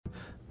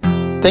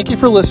Thank you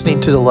for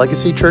listening to the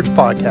Legacy Church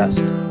podcast.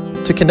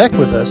 To connect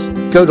with us,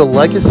 go to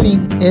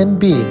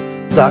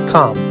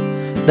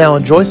legacynb.com. Now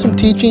enjoy some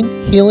teaching,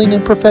 healing,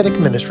 and prophetic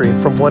ministry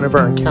from one of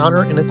our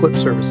Encounter and Equip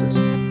services.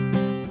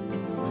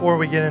 Before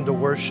we get into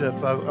worship,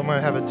 I'm going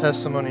to have a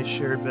testimony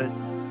shared, but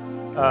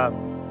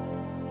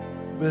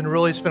been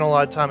really spending a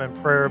lot of time in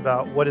prayer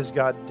about what is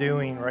God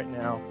doing right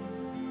now,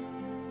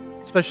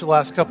 especially the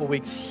last couple of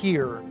weeks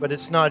here, but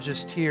it's not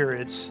just here,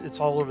 it's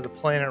all over the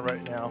planet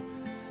right now.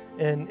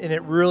 And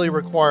it really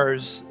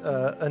requires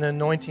an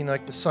anointing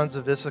like the sons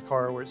of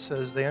Issachar, where it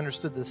says they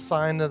understood the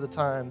sign of the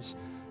times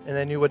and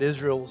they knew what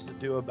Israel was to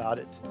do about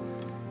it.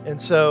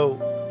 And so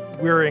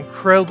we're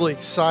incredibly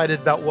excited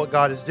about what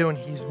God is doing.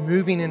 He's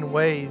moving in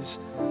ways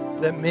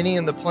that many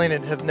in the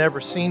planet have never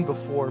seen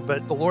before.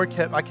 But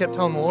I kept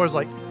telling the Lord,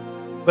 like,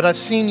 but I've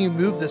seen you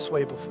move this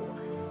way before.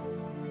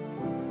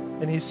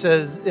 And he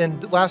says,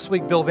 and last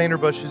week, Bill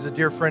Vanderbush, who's a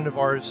dear friend of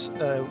ours,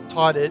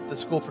 taught at the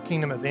School for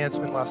Kingdom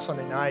Advancement last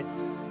Sunday night.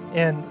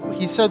 And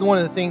he said one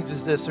of the things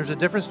is this: there's a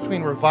difference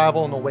between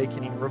revival and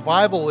awakening.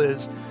 Revival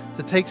is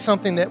to take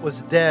something that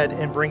was dead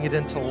and bring it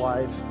into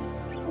life.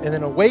 And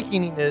then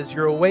awakening is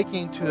you're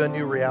awakening to a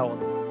new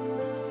reality.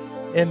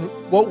 And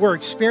what we're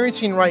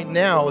experiencing right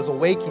now is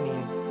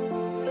awakening.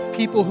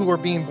 People who are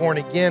being born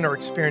again are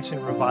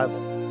experiencing revival.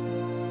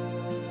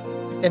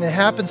 And it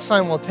happens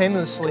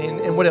simultaneously,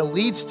 and what it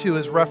leads to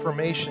is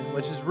reformation,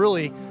 which is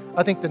really,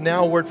 I think the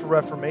now word for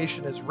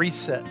reformation is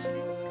reset.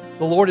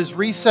 The Lord is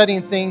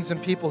resetting things in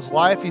people's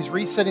life. He's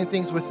resetting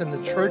things within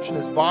the church and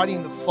His body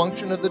and the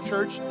function of the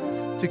church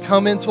to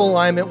come into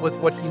alignment with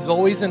what He's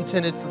always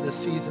intended for this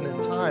season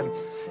and time.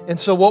 And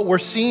so what we're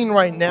seeing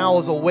right now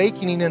is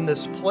awakening in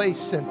this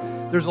place. And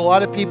there's a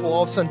lot of people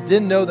all of a sudden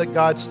didn't know that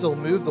God still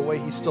moved the way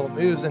He still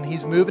moves. And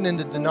He's moving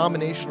into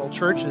denominational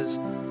churches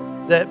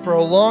that for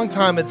a long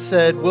time had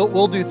said,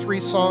 we'll do 3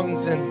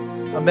 songs and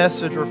a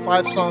message, or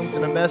 5 songs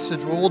and a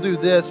message, or we'll do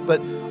this, but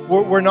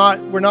we're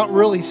not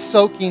really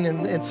soaking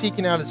and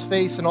seeking out His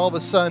face. And all of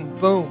a sudden,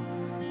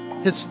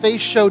 boom, His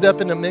face showed up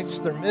in the midst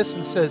of their midst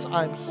and says,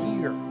 I'm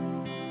here.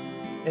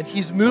 And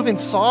He's moving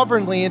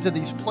sovereignly into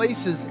these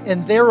places,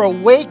 and they're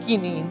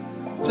awakening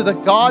to the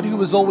God who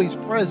was always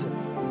present.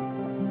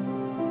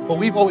 But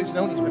we've always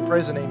known He's been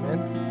present,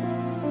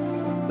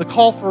 amen? The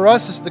call for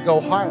us is to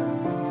go higher.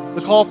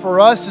 The call for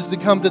us is to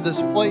come to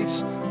this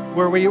place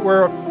where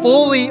we're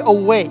fully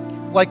awake.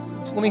 Like,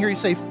 let me hear you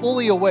say,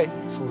 fully awake.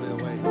 Fully awake.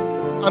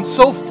 I'm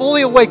so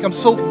fully awake. I'm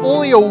so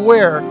fully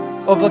aware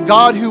of the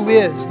God who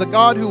is, the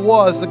God who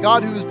was, the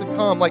God who is to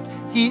come. Like,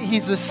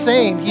 He's the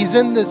same. He's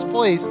in this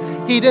place.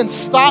 He didn't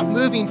stop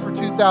moving for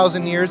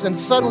 2,000 years and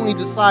suddenly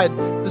decide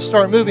to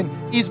start moving.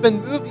 He's been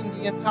moving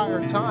the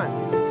entire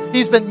time.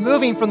 He's been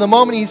moving from the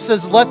moment He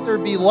says, let there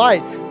be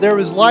light. There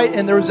was light,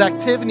 and there was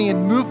activity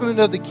and movement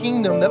of the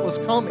kingdom that was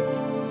coming.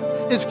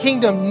 His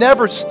kingdom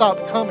never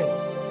stopped coming.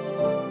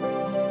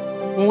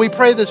 When we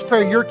pray this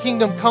prayer, your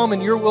kingdom come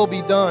and your will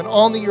be done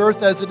on the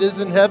earth as it is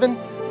in heaven,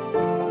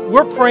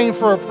 we're praying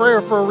for a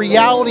prayer for a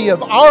reality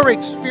of our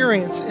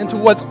experience into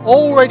what's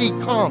already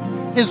come.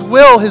 His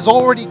will has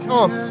already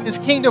come. His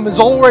kingdom has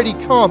already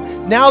come.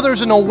 Now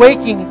there's an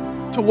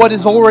awakening to what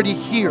is already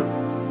here.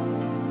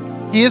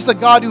 He is the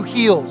God who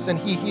heals, and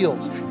He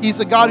heals. He's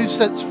the God who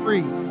sets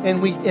free,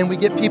 and we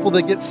get people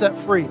that get set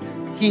free.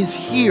 He's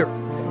here,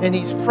 and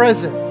He's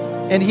present,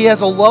 and He has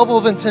a level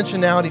of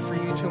intentionality for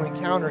you to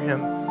encounter Him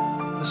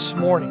this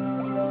morning.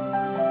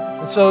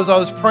 And so as I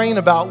was praying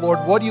about, Lord,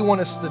 what do you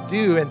want us to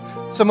do? And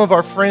some of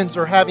our friends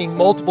are having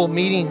multiple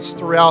meetings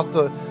throughout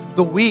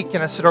the week,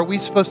 and I said, are we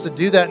supposed to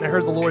do that? And I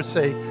heard the Lord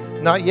say,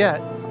 not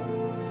yet.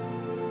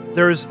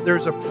 There's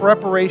a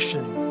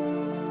preparation.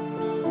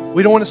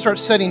 We don't want to start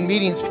setting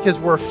meetings because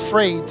we're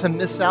afraid to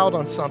miss out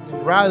on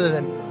something, rather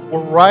than we're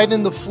right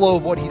in the flow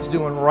of what He's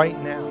doing right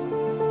now.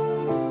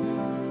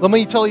 Let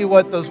me tell you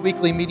what those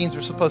weekly meetings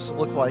are supposed to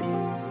look like.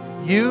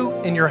 You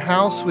in your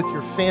house with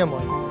your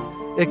family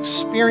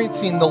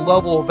experiencing the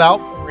level of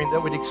outpouring that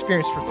we'd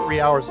experienced for 3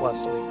 hours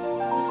last week.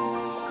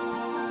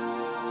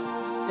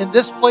 And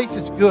this place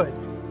is good.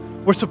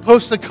 We're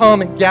supposed to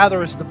come and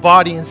gather as the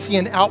body and see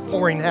an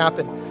outpouring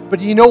happen. But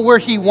do you know where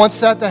He wants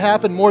that to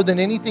happen more than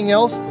anything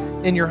else?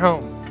 In your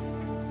home,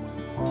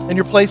 in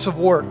your place of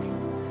work.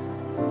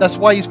 That's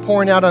why He's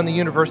pouring out on the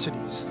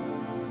universities.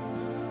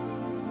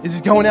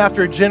 He's going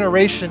after a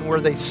generation where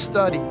they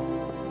study,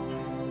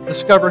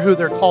 discover who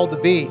they're called to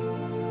be.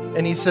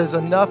 And He says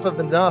enough of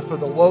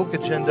the woke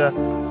agenda.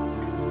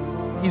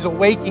 He's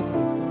awakening.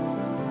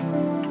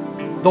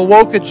 The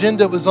woke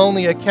agenda was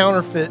only a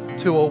counterfeit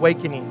to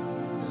awakening.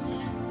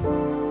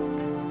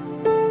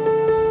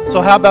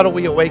 So how about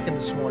we awaken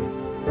this morning?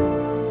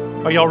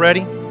 Are y'all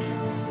ready?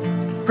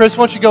 Chris,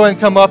 why don't you go ahead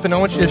and come up, and I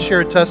want you to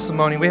share a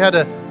testimony. We had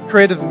a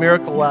creative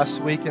miracle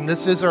last week, and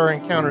this is our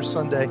Encounter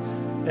Sunday.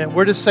 And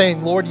we're just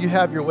saying, Lord, you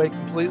have your way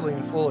completely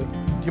and fully.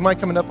 Do you mind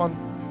coming up on?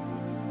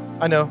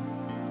 I know.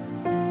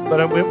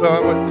 But I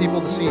want people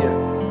to see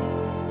you.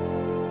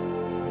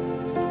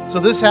 So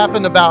this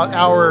happened about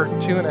hour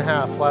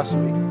 2.5 last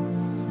week.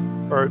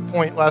 Or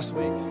point last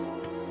week.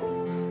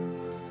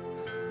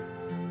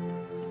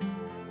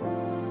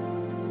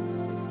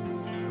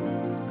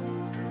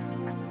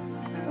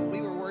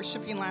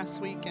 worshiping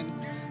last week,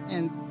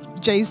 and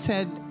Jay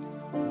said,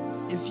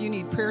 if you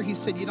need prayer, he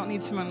said, you don't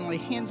need someone to lay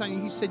hands on you.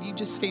 He said, you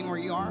just stand where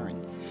you are.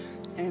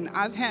 And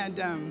I've had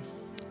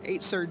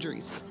 8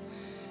 surgeries.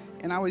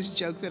 And I always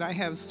joke that I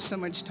have so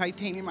much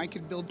titanium I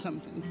could build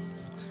something.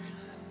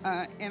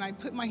 And I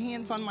put my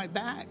hands on my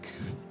back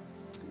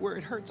where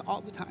it hurts all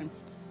the time.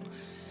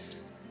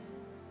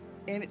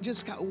 And it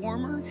just got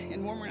warmer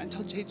and warmer. And I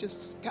told Jay, it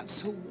just got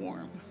so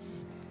warm.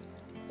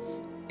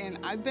 And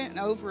I bent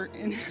over,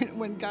 and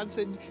when God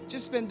said,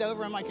 just bend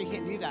over, I'm like, I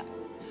can't do that.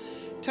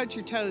 Touch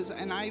your toes,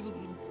 and I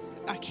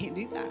can't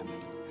do that.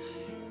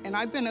 And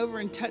I've been over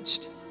and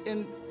touched,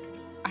 and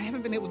I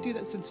haven't been able to do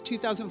that since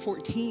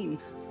 2014.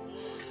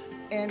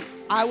 And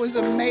I was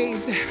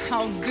amazed at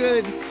how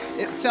good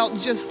it felt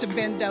just to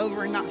bend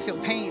over and not feel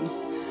pain.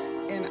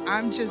 And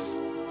I'm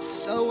just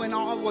so in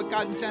awe of what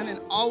God's done.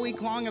 And all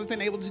week long, I've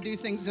been able to do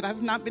things that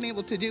I've not been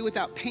able to do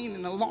without pain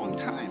in a long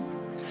time.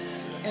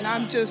 And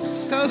I'm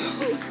just so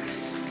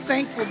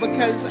thankful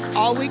because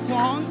all week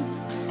long,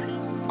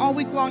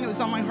 it was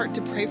on my heart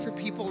to pray for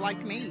people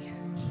like me.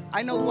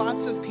 I know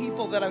lots of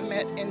people that I've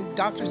met in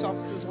doctor's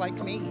offices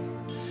like me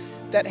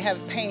that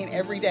have pain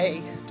every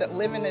day, that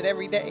live in it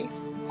every day.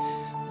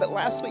 But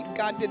last week,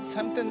 God did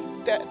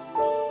something that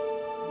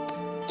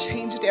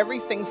changed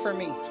everything for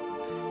me.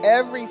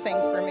 Everything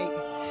for me.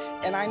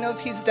 And I know if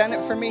he's done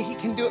it for me, he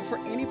can do it for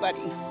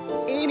anybody.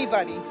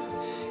 Anybody.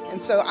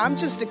 And so I'm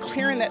just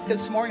declaring that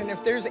this morning,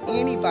 if there's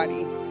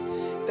anybody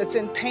that's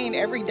in pain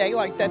every day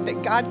like that,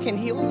 that God can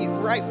heal you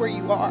right where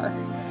you are.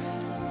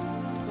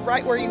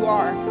 Right where you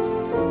are.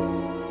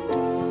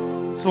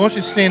 So why don't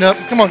you stand up?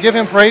 Come on, give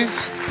him praise.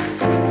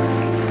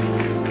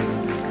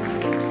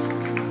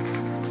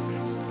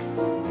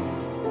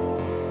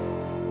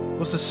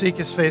 Let's just seek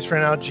his face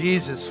right now.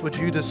 Jesus, would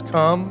you just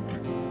come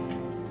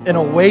and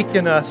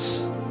awaken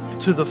us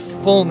to the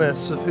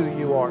fullness of who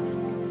you are?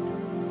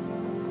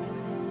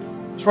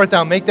 Just write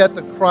down, make that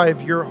the cry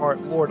of your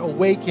heart. Lord,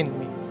 awaken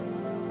me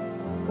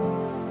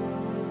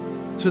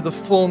to the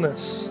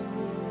fullness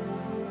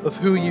of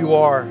who you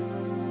are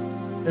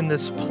in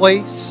this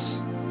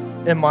place,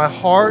 in my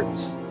heart,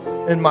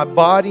 in my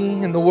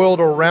body, in the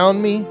world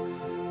around me.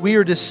 We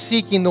are just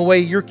seeking the way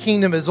your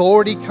kingdom has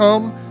already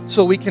come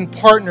so we can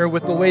partner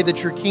with the way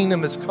that your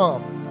kingdom has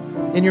come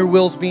and your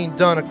will's being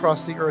done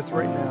across the earth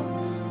right now.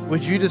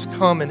 Would you just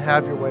come and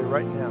have your way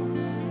right now?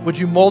 Would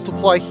you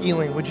multiply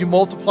healing? Would you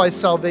multiply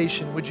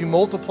salvation? Would you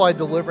multiply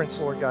deliverance,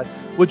 Lord God?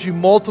 Would you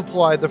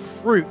multiply the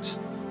fruit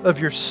of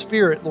your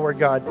Spirit, Lord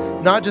God?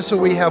 Not just so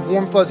we have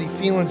warm, fuzzy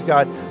feelings,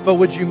 God, but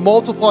would you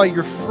multiply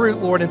your fruit,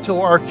 Lord,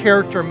 until our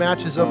character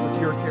matches up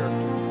with your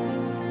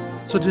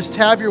character? So just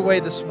have your way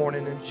this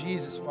morning in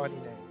Jesus' mighty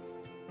name.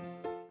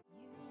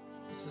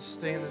 Let's just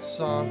stay in this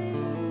song.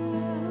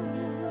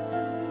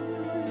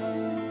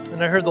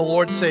 And I heard the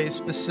Lord say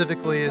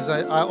specifically, as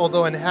I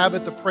although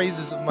inhabit the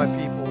praises of my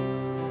people,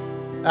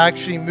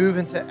 actually move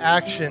into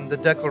action the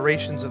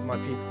declarations of my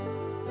people.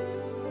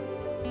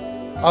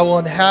 I will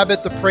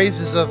inhabit the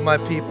praises of my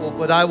people,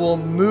 but I will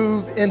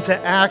move into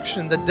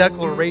action the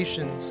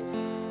declarations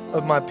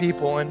of my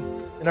people.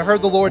 And I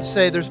heard the Lord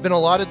say there's been a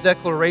lot of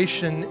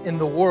declaration in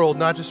the world,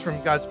 not just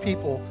from God's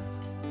people,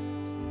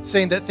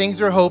 saying that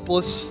things are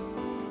hopeless,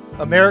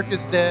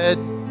 America's dead,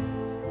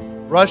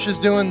 Russia's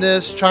doing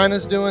this,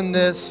 China's doing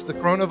this, the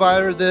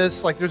coronavirus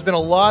this. Like there's been a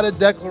lot of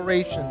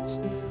declarations,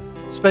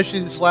 especially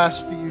this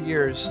last few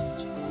years.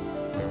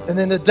 And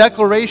then the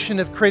declaration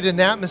have created an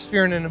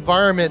atmosphere and an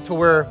environment to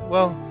where,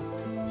 well,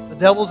 the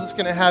devil's just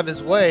going to have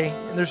his way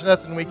and there's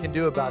nothing we can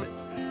do about it.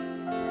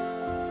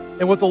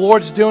 And what the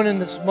Lord's doing in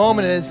this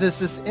moment is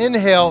this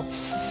inhale.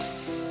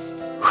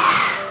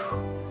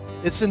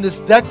 It's in this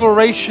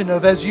declaration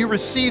of as you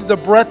receive the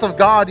breath of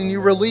God and you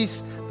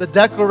release the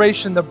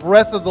declaration, the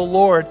breath of the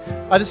Lord.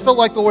 I just felt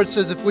like the Lord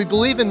says, if we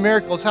believe in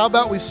miracles, how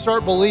about we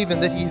start believing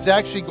that He's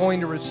actually going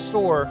to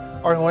restore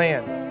our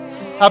land?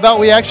 How about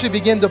we actually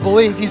begin to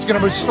believe He's going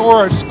to restore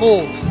our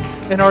schools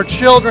and our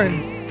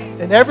children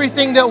and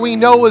everything that we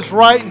know is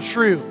right and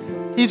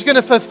true. He's going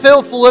to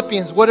fulfill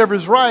Philippians, whatever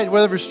is right,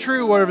 whatever is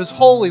true, whatever is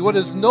holy, what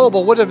is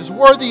noble, whatever is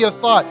worthy of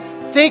thought.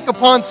 Think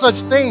upon such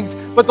things.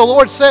 But the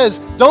Lord says,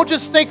 don't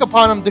just think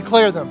upon them,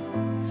 declare them.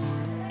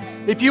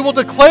 If you will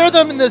declare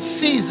them in this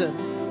season,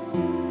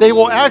 they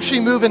will actually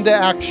move into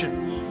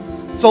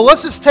action. So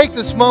let's just take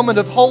this moment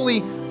of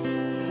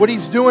what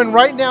He's doing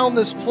right now in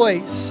this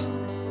place.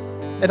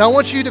 And I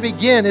want you to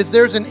begin, if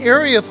there's an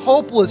area of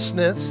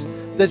hopelessness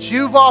that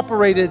you've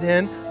operated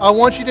in, I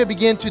want you to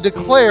begin to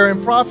declare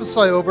and prophesy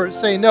over it,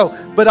 say, no,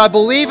 but I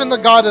believe in the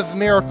God of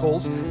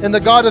miracles, and the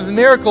God of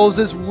miracles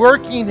is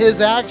working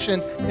His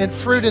action and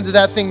fruit into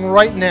that thing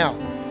right now.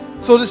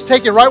 So just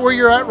take it right where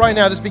you're at right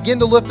now. Just begin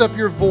to lift up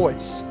your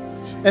voice.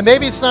 And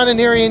maybe it's not an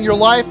area in your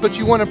life, but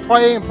you want to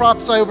pray and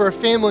prophesy over a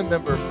family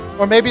member,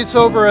 or maybe it's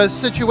over a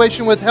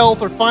situation with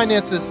health or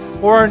finances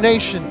or our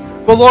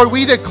nation. But Lord,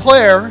 we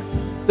declare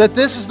that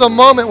this is the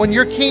moment when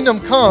your kingdom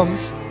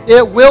comes.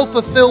 It will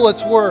fulfill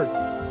its word.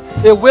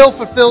 It will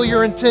fulfill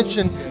your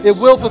intention. It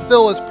will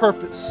fulfill its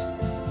purpose.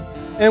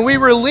 And we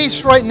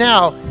release right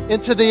now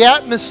into the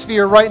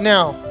atmosphere right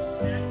now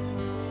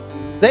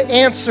the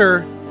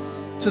answer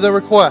to the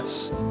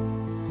request.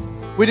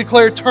 We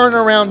declare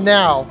turnaround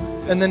now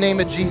in the name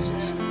of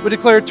Jesus. We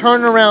declare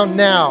turnaround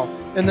now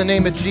in the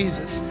name of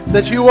Jesus.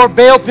 That you are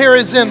Baal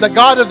Perazim, the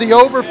God of the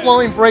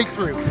overflowing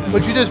breakthrough.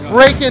 Would you just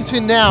break into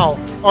now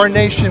our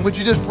nation? Would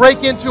you just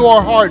break into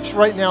our hearts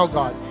right now,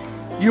 God?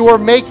 You are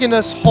making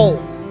us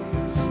whole.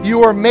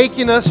 You are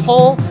making us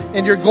whole,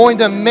 and you're going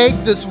to make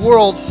this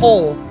world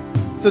whole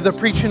through the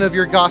preaching of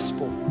your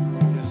gospel.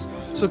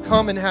 So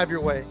come and have your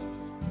way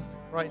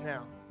right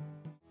now.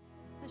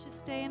 Let's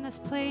just stay in this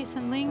place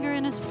and linger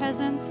in His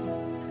presence.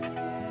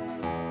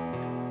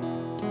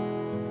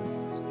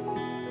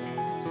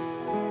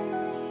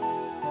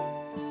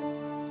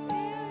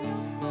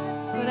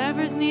 So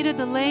whatever's needed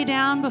to lay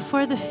down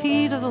before the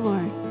feet of the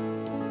Lord.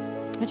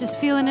 I just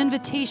feel an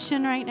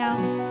invitation right now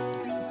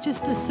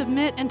just to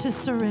submit and to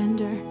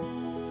surrender.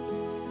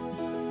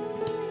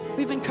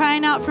 We've been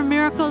crying out for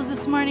miracles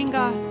this morning,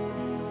 God.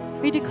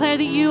 We declare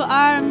that you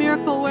are a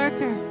miracle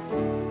worker.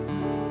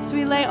 So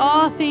we lay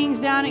all things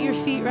down at your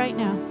feet right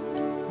now.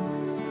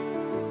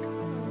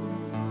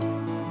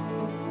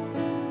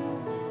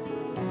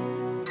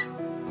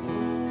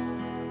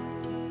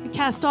 We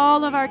cast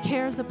all of our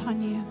cares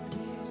upon you.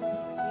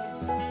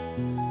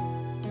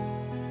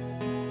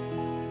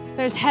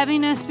 There's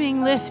heaviness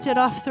being lifted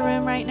off the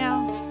room right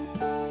now.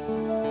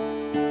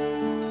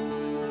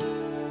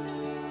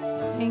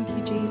 Thank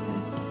you,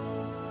 Jesus.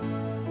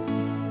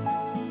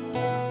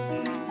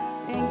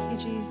 Thank you,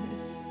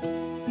 Jesus.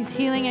 He's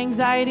healing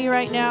anxiety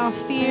right now,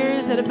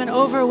 fears that have been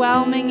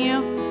overwhelming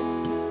you.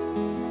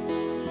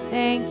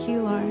 Thank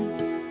you,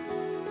 Lord.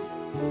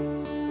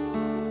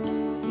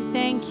 We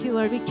thank you,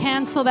 Lord. We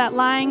cancel that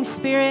lying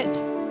spirit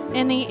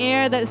in the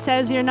air that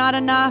says you're not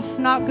enough,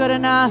 not good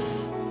enough.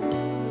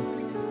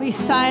 We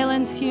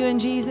silence you in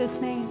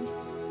Jesus' name.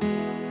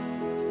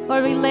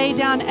 Lord, we lay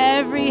down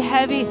every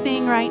heavy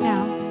thing right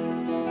now.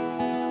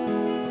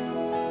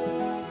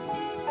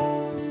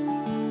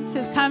 It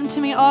says, come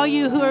to me, all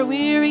you who are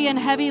weary and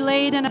heavy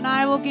laden, and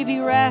I will give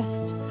you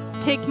rest.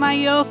 Take my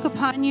yoke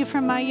upon you,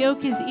 for my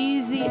yoke is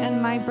easy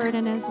and my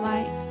burden is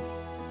light.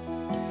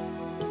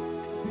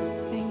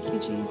 Thank you,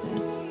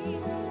 Jesus.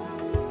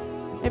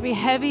 Every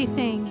heavy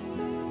thing,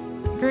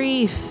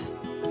 grief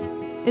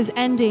is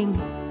ending.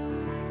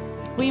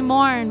 We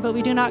mourn, but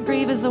we do not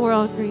grieve as the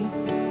world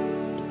grieves.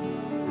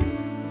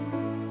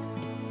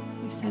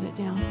 We set it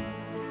down.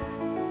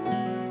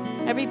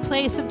 Every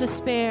place of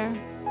despair,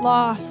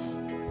 loss,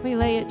 we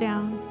lay it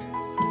down.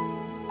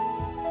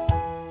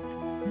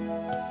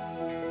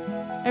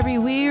 Every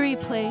weary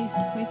place,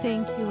 we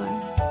thank you,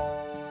 Lord.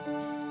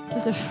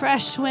 There's a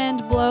fresh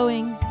wind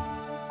blowing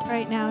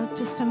right now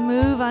just to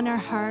move on our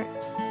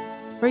hearts.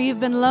 Where you've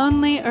been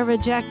lonely or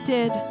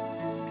rejected,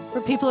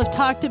 where people have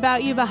talked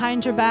about you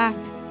behind your back,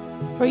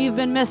 where you've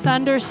been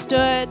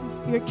misunderstood,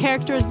 your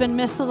character has been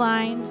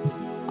misaligned,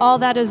 all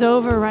that is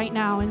over right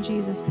now in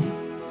Jesus'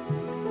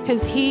 name.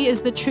 Because He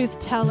is the truth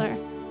teller.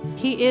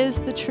 He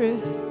is the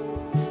truth.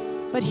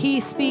 What He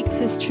speaks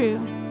is true.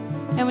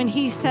 And when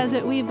He says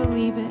it, we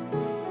believe it.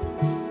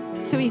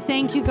 So we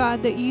thank you,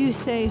 God, that you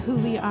say who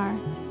we are.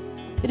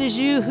 It is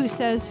you who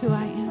says who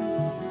I am.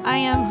 I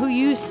am who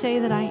you say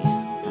that I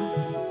am,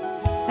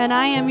 God. And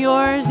I am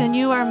yours and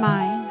you are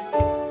mine.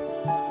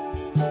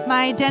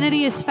 My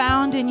identity is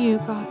found in you,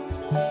 God.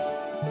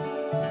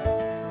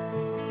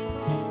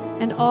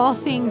 And all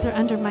things are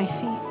under my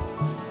feet.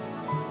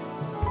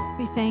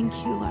 We thank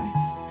you, Lord.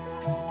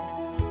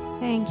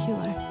 Thank you,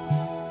 Lord.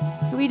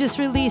 We just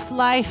release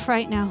life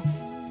right now.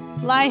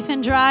 Life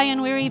in dry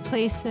and weary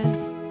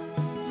places.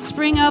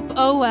 Spring up,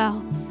 oh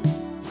well.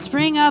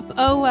 Spring up,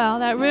 oh well.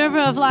 That river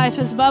of life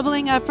is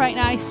bubbling up right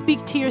now. I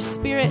speak to your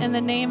spirit in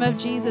the name of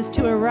Jesus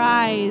to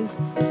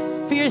arise.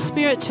 For your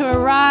spirit to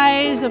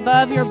arise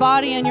above your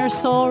body and your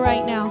soul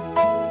right now.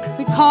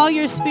 We call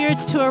your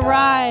spirits to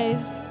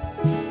arise.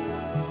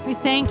 We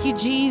thank you,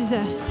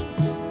 Jesus.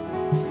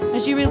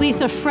 As you release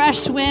a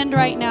fresh wind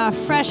right now, a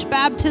fresh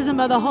baptism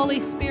of the Holy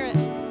Spirit.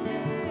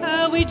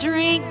 Oh, we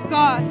drink,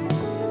 God.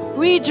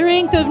 We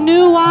drink of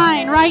new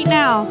wine right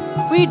now.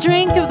 We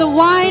drink of the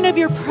wine of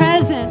your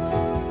presence.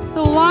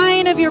 The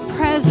wine of your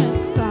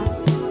presence, God.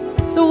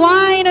 The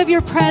wine of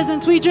your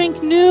presence. We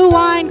drink new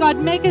wine, God.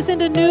 Make us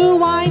into new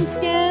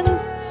wineskins,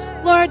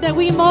 Lord, that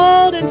we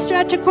mold and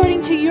stretch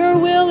according to your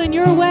will and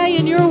your way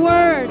and your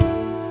word.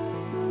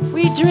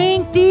 We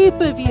drink deep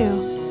of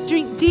you.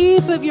 Drink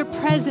deep of your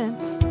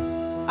presence.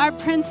 Our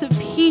Prince of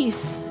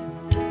Peace.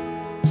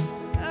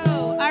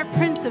 Oh, our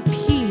Prince of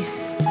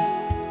Peace.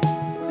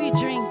 We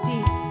drink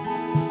deep.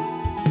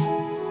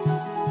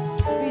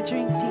 We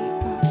drink deep,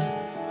 God.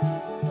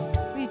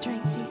 We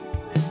drink deep.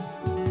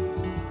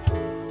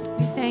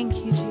 We thank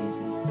you,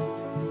 Jesus.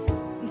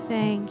 We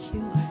thank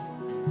you,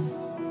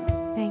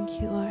 Lord. Thank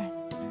you, Lord.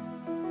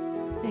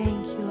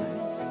 Thank you, Lord.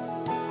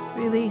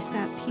 Release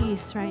that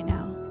peace right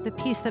now. The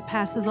peace that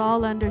passes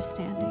all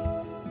understanding.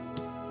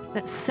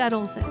 That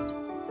settles it.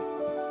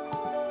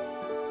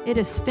 It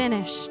is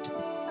finished.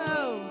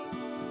 Oh,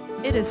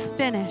 It is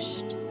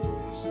finished.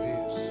 Yes, it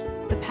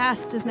is. The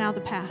past is now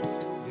the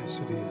past. Yes,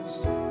 it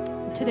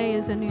is. Today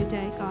is a new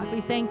day, God.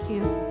 We thank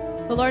you.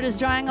 The Lord is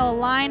drawing a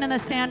line in the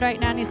sand right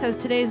now, and he says,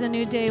 today's a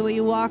new day. Will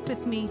you walk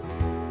with me?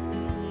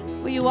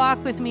 Will you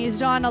walk with me? He's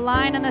drawing a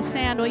line in the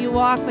sand. Will you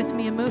walk with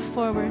me and move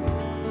forward?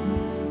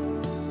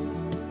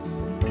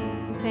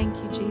 Thank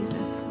you,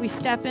 Jesus. We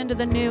step into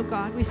the new,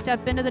 God. We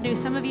step into the new.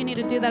 Some of you need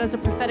to do that as a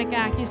prophetic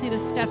act. You just need to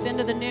step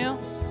into the new.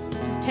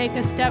 Just take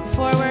a step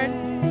forward,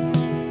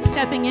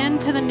 stepping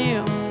into the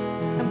new.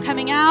 I'm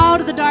coming out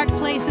of the dark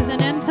places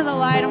and into the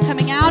light. I'm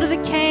coming out of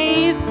the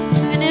cave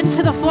and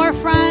into the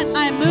forefront.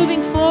 I'm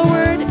moving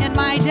forward in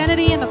my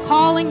identity and the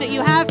calling that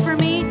you have for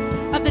me,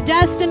 of the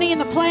destiny and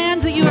the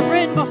plans that you have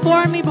written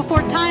before me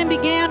before time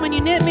began, when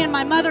you knit me in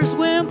my mother's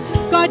womb.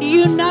 God,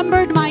 you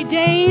numbered my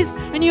days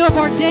and you have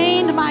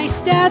ordained my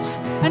steps,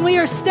 and we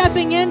are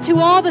stepping into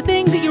all the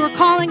things that you are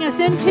calling us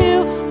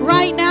into.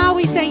 Right now,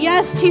 we say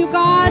yes to you,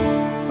 God.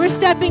 We're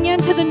stepping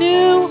into the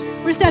new.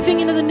 We're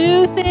stepping into the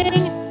new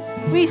thing.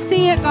 We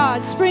see it,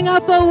 God. Spring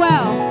up, oh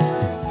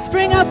well.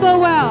 Spring up, oh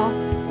well.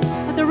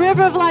 Let the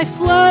river of life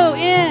flow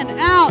in,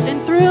 out,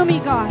 and through me,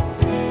 God.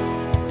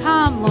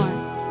 Come, Lord.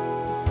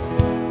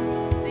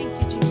 Thank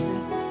you,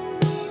 Jesus.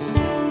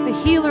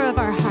 The healer of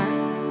our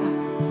hearts,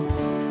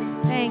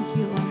 God. Thank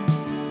you, Lord.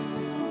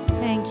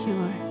 Thank you,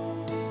 Lord.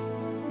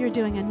 You're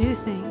doing a new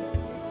thing.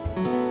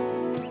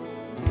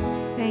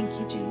 Thank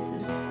you,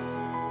 Jesus.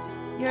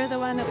 You're the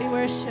one that we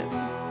worship.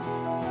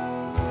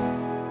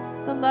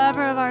 The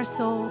lover of our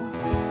soul.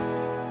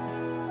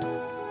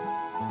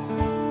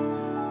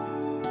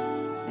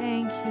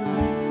 Thank you,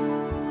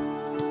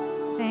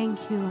 Lord. Thank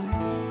you, Lord.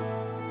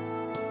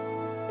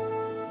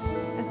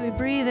 As we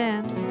breathe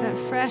in that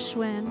fresh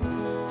wind,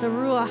 the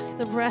ruach,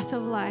 the breath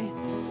of life,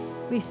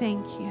 we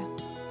thank you.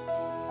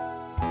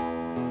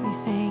 We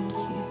thank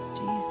you,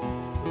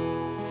 Jesus.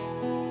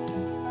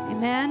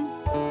 Amen.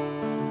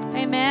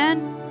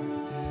 Amen.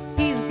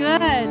 He's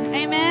good.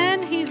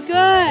 Amen. He's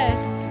good.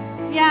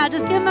 Yeah,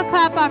 just give him a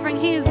clap offering.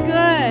 He is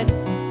good.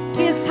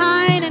 He is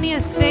kind and he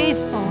is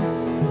faithful.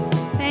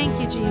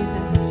 Thank you, Jesus,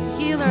 the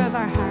healer of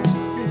our hearts.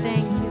 We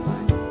thank you,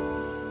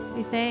 Lord.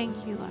 We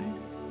thank you, Lord.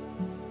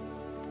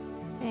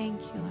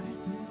 Thank you,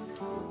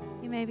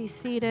 Lord. You may be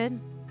seated.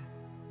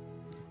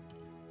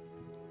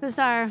 This is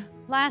our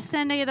last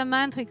Sunday of the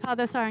month. We call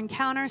this our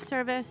encounter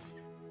service.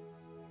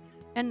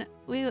 And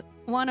we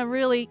want to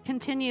really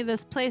continue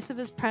this place of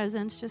his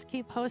presence. Just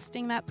keep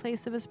hosting that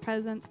place of his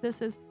presence.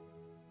 This is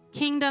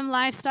Kingdom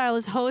Lifestyle,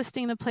 is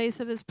hosting the place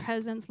of his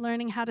presence,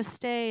 learning how to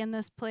stay in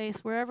this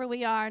place wherever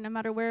we are, no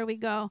matter where we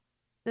go.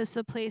 This is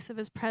a place of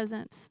his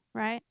presence,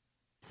 right?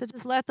 So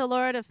just let the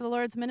Lord, if the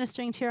Lord's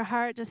ministering to your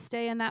heart, just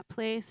stay in that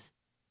place.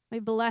 We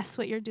bless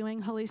what you're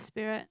doing, Holy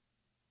Spirit.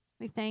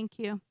 We thank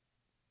you.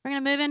 We're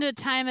going to move into a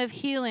time of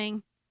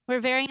healing. We're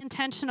very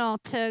intentional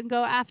to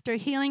go after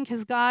healing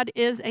because God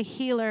is a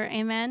healer.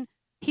 Amen.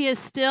 He is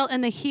still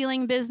in the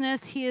healing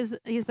business. He's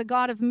the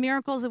God of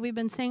miracles that we've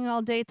been singing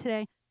all day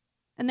today.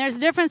 And there's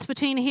a difference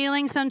between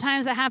healing.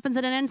 Sometimes it happens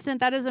in an instant.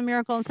 That is a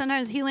miracle. And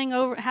sometimes healing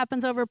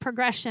happens over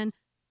progression.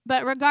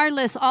 But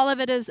regardless, all of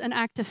it is an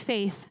act of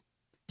faith.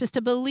 Just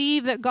to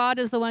believe that God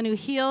is the one who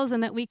heals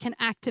and that we can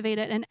activate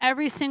it. And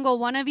every single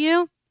one of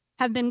you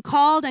have been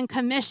called and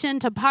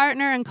commissioned to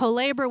partner and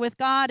co-labor with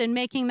God in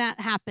making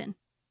that happen.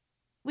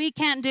 We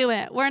can't do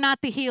it. We're not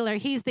the healer.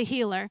 He's the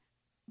healer.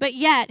 But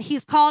yet,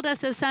 he's called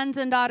us as sons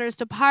and daughters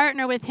to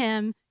partner with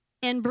him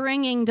in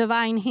bringing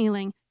divine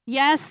healing.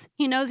 Yes,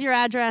 he knows your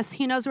address.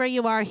 He knows where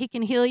you are. He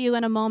can heal you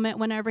in a moment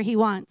whenever he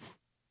wants.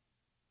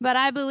 But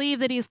I believe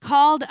that he's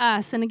called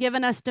us and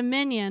given us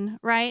dominion,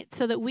 right,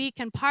 so that we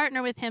can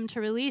partner with him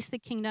to release the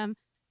kingdom.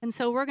 And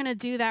so we're going to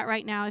do that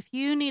right now. If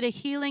you need a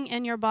healing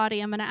in your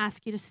body, I'm going to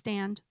ask you to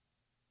stand.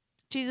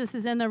 Jesus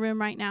is in the room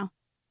right now.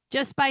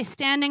 Just by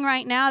standing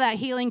right now, that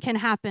healing can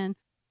happen.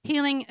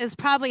 Healing has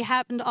probably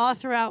happened all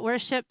throughout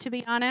worship, to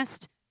be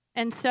honest.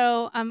 And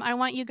so I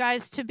want you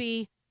guys to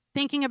be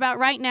thinking about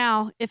right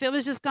now, if it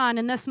was just gone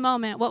in this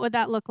moment, what would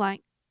that look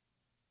like?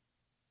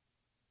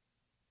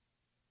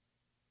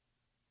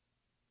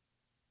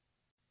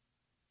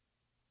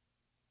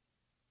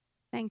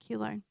 Thank you,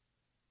 Lord.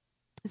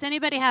 Does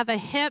anybody have a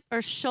hip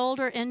or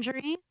shoulder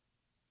injury?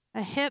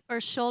 A hip or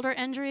shoulder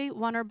injury,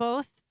 one or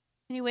both?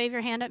 Can you wave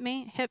your hand at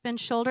me? Hip and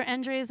shoulder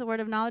injuries. The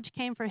word of knowledge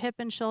came for hip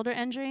and shoulder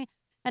injury.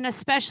 And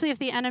especially if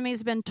the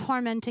enemy's been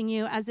tormenting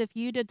you as if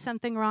you did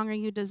something wrong or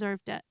you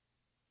deserved it.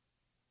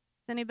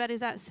 Does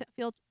that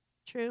feel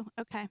true?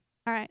 Okay.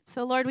 All right.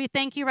 So, Lord, we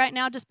thank you right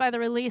now just by the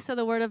release of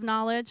the word of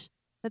knowledge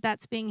that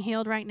that's being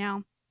healed right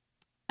now.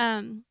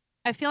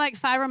 I feel like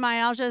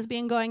fibromyalgia is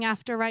being going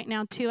after right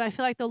now, too. I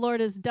feel like the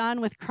Lord is done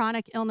with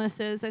chronic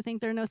illnesses. I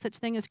think there's no such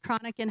thing as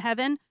chronic in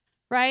heaven.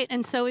 Right?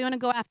 And so we want to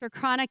go after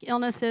chronic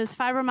illnesses,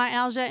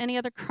 fibromyalgia, any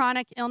other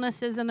chronic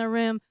illnesses in the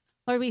room.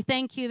 Lord, we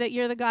thank you that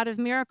you're the God of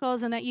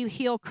miracles and that you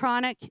heal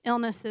chronic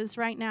illnesses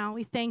right now.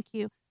 We thank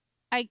you.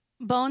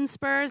 bone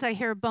spurs. I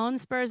hear bone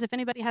spurs. If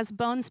anybody has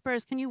bone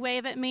spurs, can you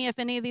wave at me if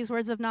any of these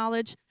words of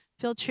knowledge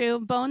feel true?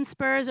 Bone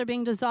spurs are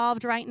being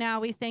dissolved right now.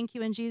 We thank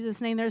you in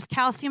Jesus' name. There's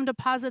calcium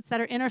deposits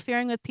that are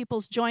interfering with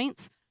people's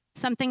joints,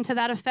 something to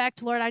that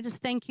effect. Lord, I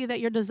just thank you that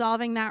you're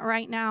dissolving that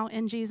right now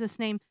in Jesus'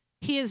 name.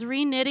 He is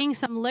reknitting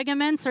some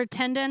ligaments or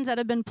tendons that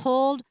have been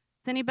pulled.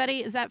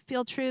 Does that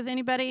feel true to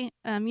anybody?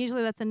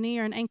 Usually that's a knee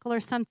or an ankle or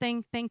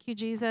something. Thank you,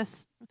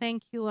 Jesus.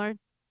 Thank you, Lord.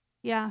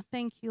 Yeah,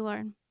 thank you,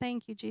 Lord.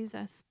 Thank you,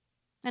 Jesus.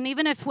 And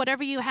even if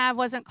whatever you have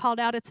wasn't called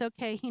out, it's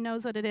okay. He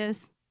knows what it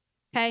is.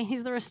 Okay?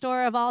 He's the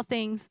restorer of all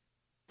things.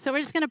 So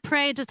we're just going to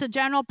pray just a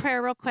general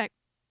prayer real quick.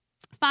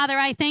 Father,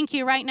 I thank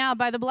you right now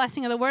by the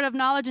blessing of the word of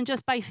knowledge and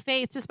just by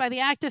faith, just by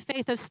the act of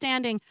faith of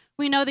standing.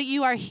 We know that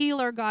you are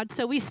healer, God.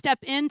 So we step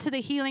into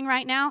the healing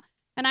right now,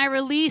 and I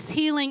release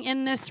healing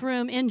in this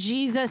room in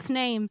Jesus'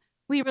 name.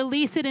 We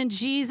release it in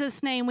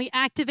Jesus' name. We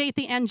activate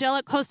the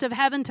angelic host of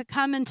heaven to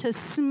come and to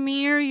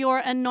smear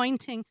your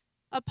anointing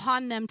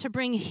upon them, to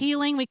bring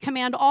healing. We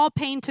command all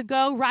pain to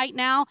go right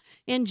now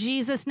in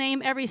Jesus'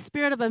 name. Every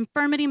spirit of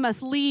infirmity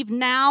must leave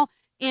now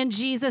in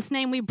Jesus'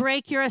 name. We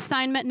break your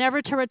assignment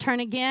never to return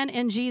again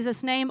in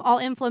Jesus' name. All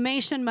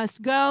inflammation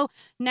must go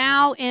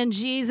now in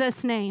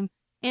Jesus' name.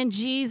 In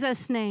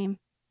Jesus' name.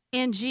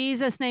 In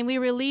Jesus' name, we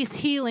release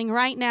healing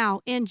right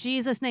now. In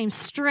Jesus' name,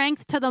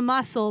 strength to the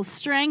muscles,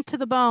 strength to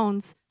the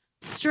bones,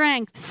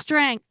 strength,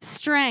 strength,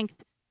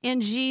 strength.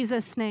 In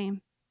Jesus'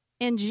 name.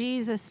 In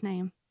Jesus'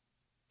 name.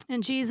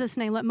 In Jesus'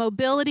 name, let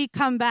mobility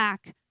come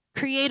back.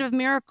 Creative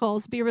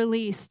miracles be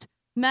released.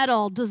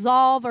 Metal,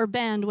 dissolve or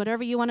bend,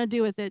 whatever you want to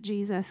do with it,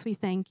 Jesus. We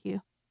thank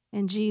you.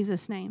 In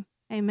Jesus' name.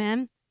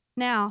 Amen.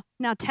 Now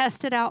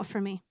test it out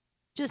for me.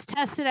 Just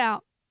test it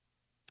out.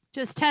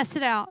 Just test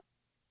it out.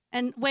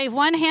 And wave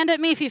one hand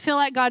at me if you feel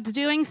like God's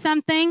doing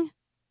something.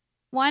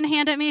 One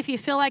hand at me if you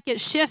feel like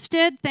it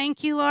shifted.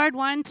 Thank you, Lord.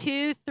 1,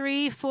 2,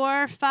 3,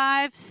 4,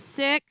 5,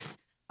 6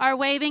 are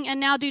waving. And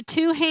now do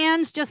two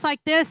hands just like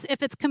this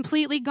if it's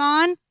completely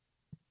gone.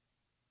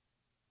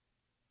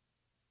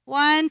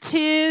 1,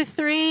 2,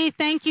 3.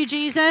 Thank you,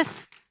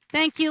 Jesus.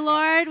 Thank you,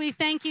 Lord. We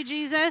thank you,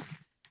 Jesus.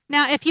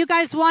 Now, if you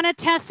guys want to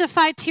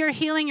testify to your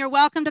healing, you're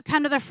welcome to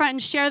come to the front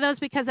and share those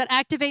because it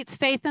activates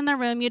faith in the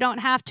room. You don't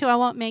have to. I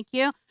won't make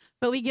you.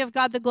 But we give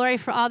God the glory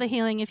for all the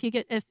healing. If you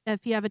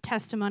have a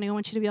testimony, I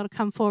want you to be able to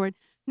come forward.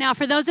 Now,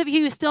 for those of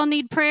you who still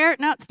need prayer,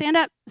 no, stand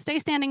up. Stay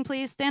standing,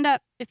 please. Stand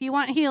up if you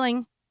want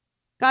healing.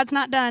 God's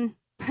not done.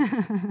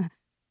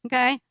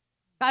 Okay?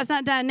 God's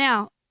not done.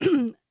 Now,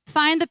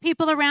 find the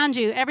people around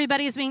you.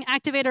 Everybody is being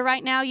activated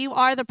right now. You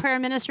are the prayer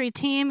ministry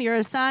team. You're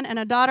a son and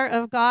a daughter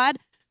of God.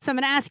 So I'm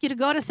going to ask you to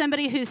go to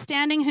somebody who's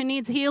standing who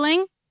needs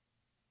healing.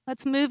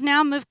 Let's move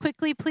now. Move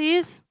quickly,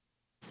 please.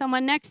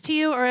 Someone next to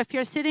you, or if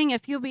you're sitting,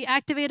 if you'll be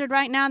activated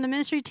right now in the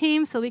ministry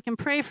team so we can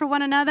pray for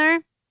one another.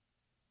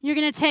 You're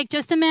going to take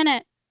just a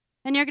minute,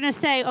 and you're going to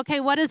say, okay,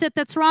 what is it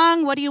that's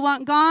wrong? What do you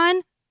want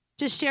gone?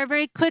 Just share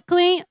very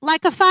quickly,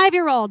 like a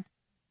 5-year-old.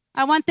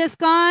 I want this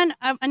gone.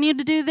 I need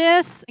to do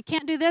this. I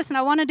can't do this, and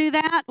I want to do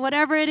that.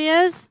 Whatever it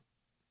is,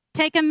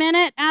 take a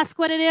minute, ask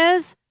what it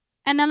is,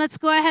 and then let's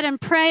go ahead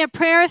and pray a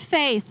prayer of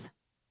faith.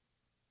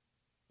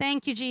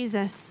 Thank you,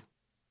 Jesus.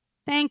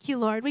 Thank you,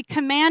 Lord. We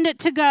command it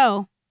to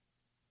go.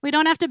 We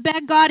don't have to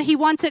beg God. He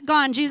wants it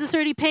gone. Jesus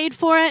already paid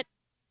for it.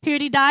 He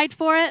already died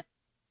for it.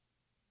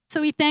 So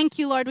we thank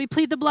you, Lord. We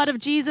plead the blood of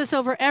Jesus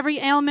over every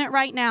ailment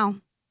right now.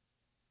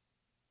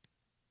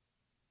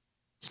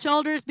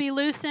 Shoulders be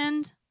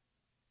loosened.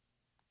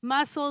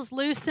 Muscles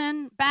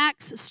loosen.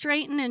 Backs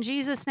straighten in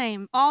Jesus'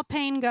 name. All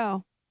pain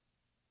go.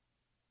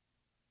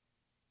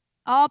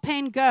 All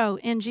pain go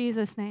in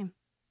Jesus' name.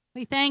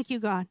 We thank you,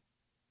 God.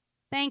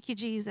 Thank you,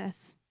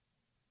 Jesus.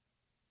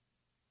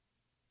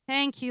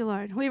 Thank you,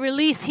 Lord. We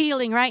release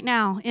healing right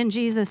now in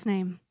Jesus'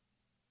 name.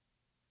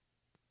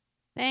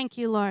 Thank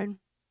you, Lord.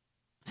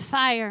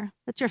 Fire.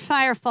 Let your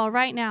fire fall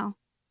right now.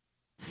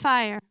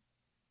 Fire.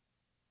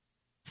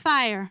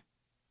 Fire.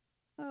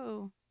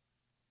 Oh.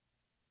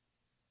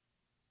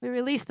 We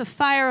release the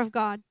fire of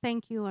God.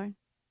 Thank you, Lord.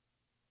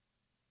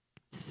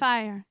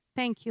 Fire.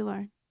 Thank you,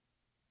 Lord.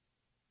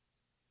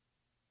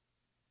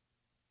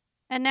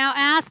 And now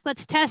ask.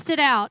 Let's test it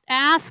out.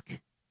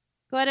 Ask.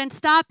 Go ahead and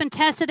stop and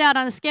test it out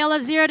on a scale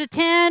of 0 to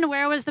 10.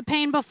 Where was the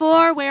pain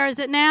before? Where is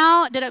it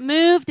now? Did it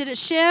move? Did it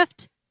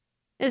shift?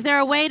 Is there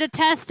a way to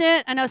test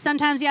it? I know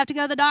sometimes you have to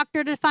go to the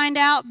doctor to find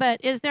out, but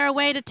is there a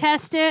way to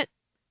test it?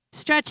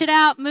 Stretch it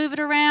out, move it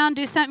around,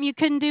 do something you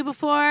couldn't do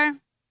before.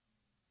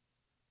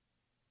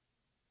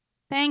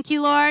 Thank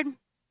you, Lord.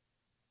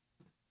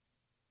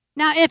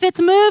 Now, if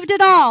it's moved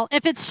at all,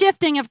 if it's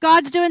shifting, if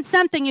God's doing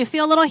something, you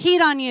feel a little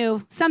heat on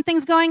you,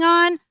 something's going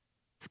on,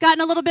 it's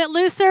gotten a little bit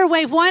looser,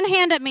 wave one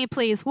hand at me,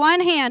 please.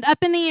 One hand up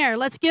in the air.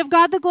 Let's give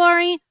God the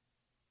glory.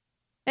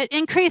 It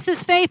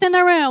increases faith in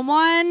the room.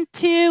 1,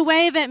 2,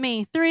 wave at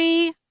me.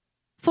 3,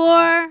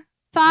 4,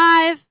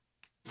 5,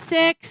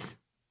 6,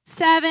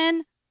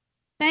 7.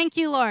 Thank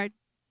you, Lord.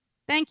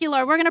 Thank you,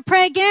 Lord. We're going to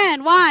pray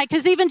again. Why?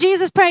 Because even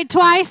Jesus prayed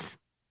twice.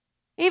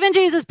 Even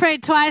Jesus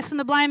prayed twice when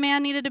the blind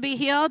man needed to be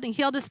healed. He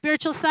healed his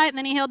spiritual sight, and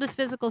then he healed his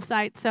physical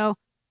sight. So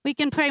we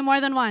can pray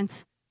more than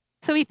once.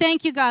 So we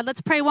thank you, God.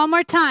 Let's pray one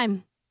more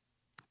time.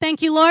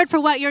 Thank you, Lord,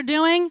 for what you're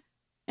doing.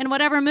 And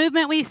whatever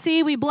movement we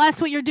see, we bless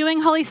what you're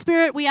doing, Holy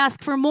Spirit. We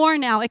ask for more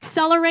now.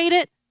 Accelerate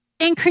it,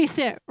 increase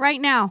it right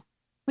now.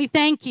 We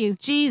thank you,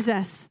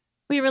 Jesus.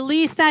 We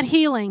release that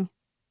healing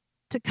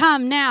to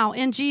come now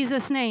in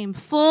Jesus' name.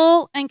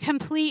 Full and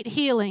complete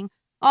healing.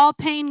 All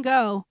pain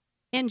go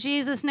in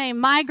Jesus'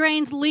 name.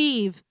 Migraines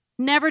leave,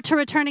 never to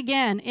return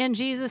again in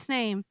Jesus'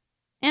 name.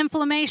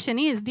 Inflammation,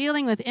 he is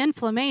dealing with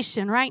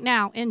inflammation right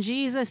now in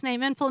Jesus'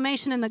 name.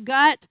 Inflammation in the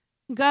gut,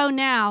 go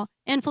now.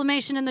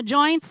 Inflammation in the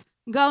joints,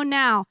 go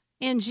now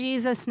in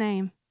Jesus'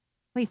 name.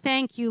 We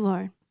thank you,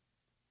 Lord.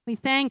 We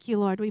thank you,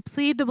 Lord. We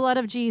plead the blood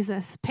of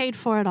Jesus, paid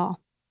for it all.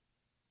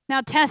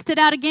 Now test it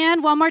out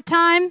again one more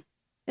time.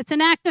 It's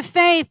an act of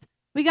faith.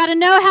 We got to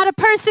know how to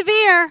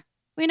persevere.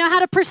 We know how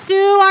to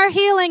pursue our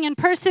healing and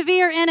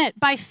persevere in it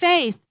by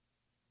faith.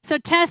 So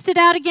test it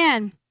out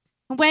again.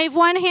 Wave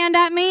one hand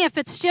at me if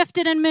it's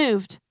shifted and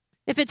moved.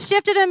 If it's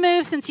shifted and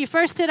moved since you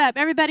first stood up,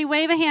 everybody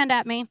wave a hand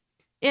at me.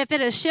 If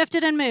it is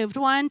shifted and moved.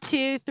 1,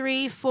 2,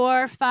 3,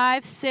 4,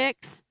 5,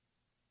 6,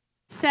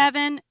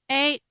 7,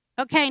 8.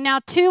 Okay, now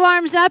 2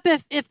 arms up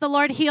if the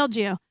Lord healed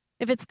you.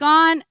 If it's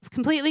gone, it's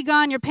completely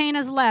gone, your pain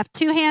is left.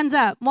 2 hands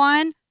up.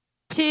 1,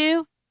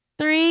 2,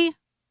 3.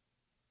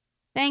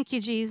 Thank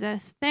you,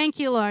 Jesus. Thank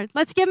you, Lord.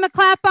 Let's give him a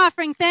clap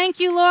offering. Thank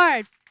you,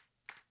 Lord.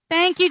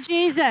 Thank you,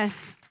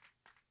 Jesus.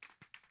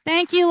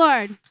 Thank you,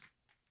 Lord.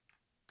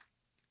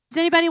 Does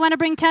anybody want to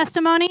bring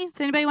testimony? Does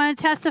anybody want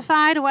to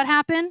testify to what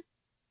happened?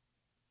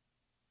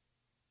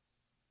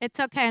 It's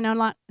okay. I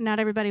know not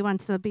everybody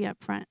wants to be up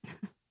front.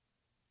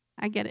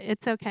 I get it.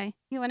 It's okay.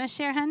 You want to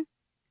share, hun?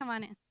 Come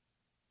on in.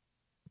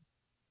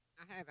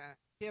 I had a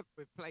hip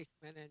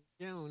replacement in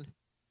June,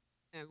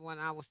 and when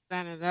I was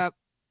standing up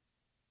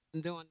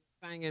and doing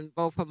the thing, and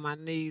both of my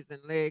knees and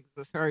legs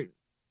was hurting.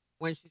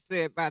 When she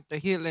said about the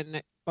healing,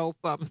 that both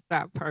of them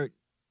stopped hurting.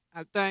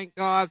 I thank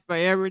God for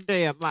every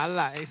day of my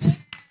life. Thank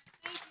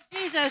you,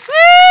 Jesus.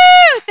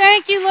 Woo!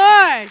 Thank you,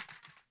 Lord.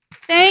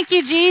 Thank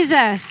you,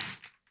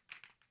 Jesus.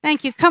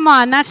 Thank you. Come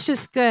on. That's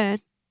just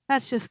good.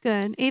 That's just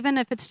good. Even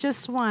if it's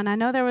just one. I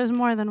know there was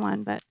more than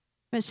one, but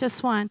if it's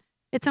just one.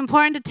 It's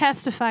important to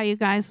testify, you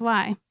guys.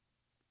 Why?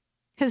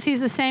 Because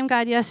he's the same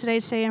God yesterday,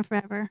 today, and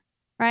forever,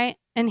 right?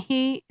 And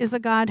he is the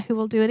God who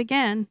will do it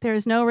again. There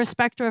is no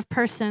respecter of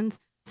persons.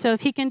 So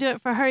if he can do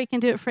it for her, he can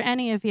do it for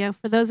any of you.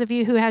 For those of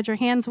you who had your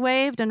hands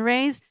waved and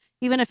raised,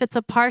 even if it's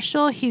a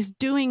partial, he's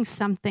doing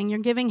something. You're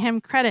giving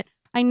him credit.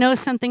 I know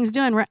something's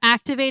doing. We're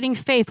activating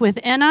faith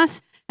within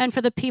us and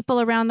for the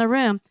people around the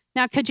room.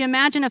 Now, could you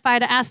imagine if I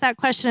had asked that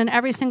question and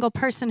every single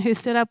person who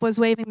stood up was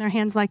waving their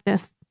hands like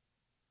this?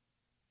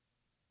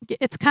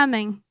 It's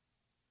coming.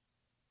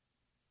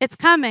 It's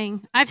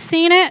coming. I've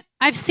seen it.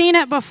 I've seen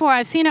it before.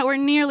 I've seen it where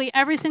nearly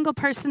every single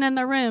person in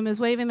the room is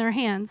waving their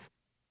hands.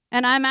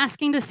 And I'm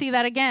asking to see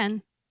that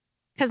again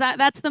because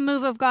that's the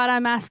move of God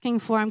I'm asking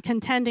for, I'm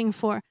contending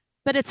for.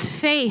 But it's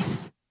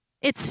faith.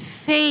 It's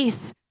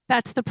faith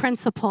that's the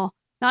principle.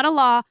 Not a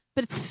law,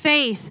 but it's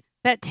faith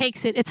that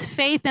takes it. It's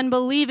faith and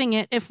believing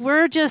it. If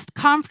we're just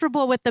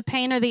comfortable with the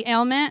pain or the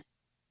ailment,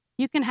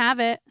 you can have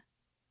it.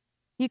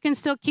 You can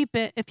still keep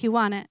it if you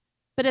want it.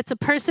 But it's a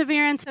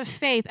perseverance of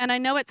faith. And I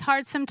know it's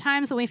hard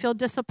sometimes when we feel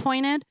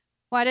disappointed.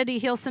 Why did he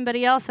heal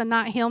somebody else and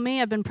not heal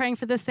me? I've been praying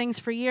for these things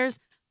for years.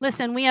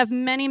 Listen, we have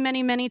many,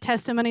 many, many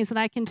testimonies that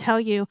I can tell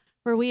you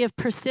where we have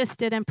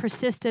persisted and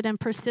persisted and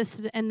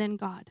persisted, and then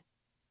God.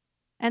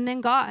 And then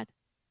God.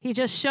 He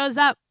just shows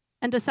up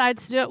and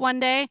decides to do it one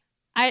day.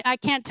 I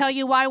can't tell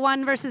you why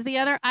one versus the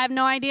other. I have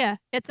no idea.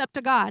 It's up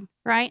to God,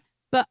 right?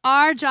 But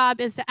our job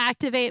is to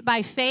activate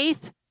by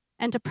faith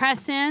and to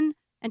press in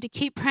and to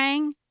keep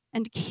praying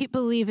and to keep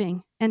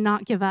believing and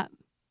not give up,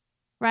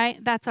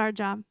 right? That's our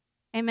job.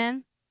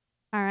 Amen?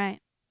 All right.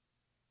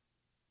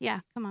 Yeah,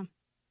 come on.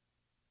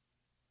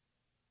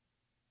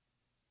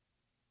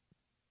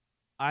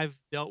 I've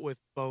dealt with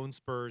bone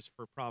spurs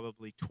for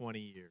probably 20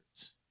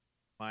 years,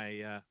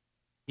 my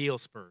heel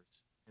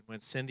spurs. And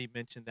when Cindy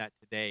mentioned that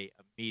today,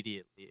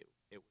 immediately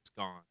it was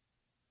gone.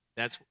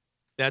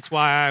 That's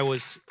why I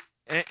was,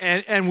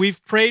 and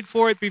we've prayed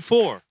for it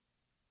before.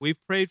 We've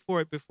prayed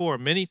for it before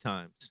many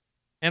times.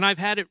 And I've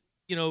had it,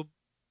 the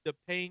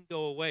pain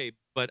go away,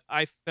 but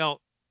I felt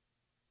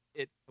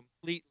it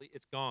completely,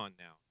 it's gone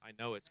now. I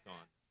know it's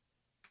gone.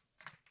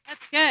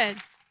 That's good.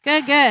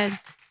 Good.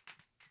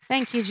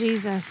 Thank you,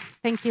 Jesus.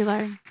 Thank you,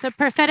 Lord. So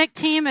prophetic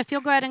team, if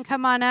you'll go ahead and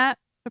come on up.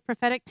 The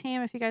prophetic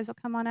team, if you guys will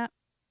come on up.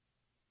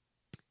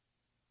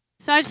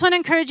 So I just want to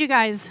encourage you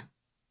guys.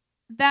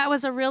 That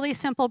was a really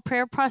simple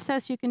prayer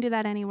process. You can do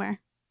that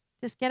anywhere.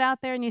 Just get out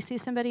there and you see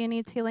somebody who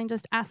needs healing,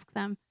 just ask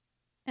them.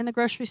 In the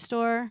grocery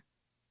store,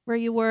 where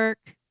you work,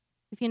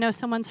 if you know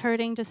someone's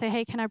hurting, just say,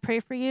 hey, can I pray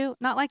for you?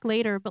 Not like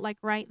later, but like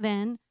right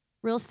then.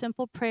 Real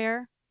simple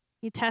prayer.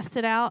 You test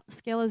it out,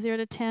 scale of 0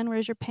 to 10.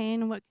 Where's your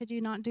pain? What could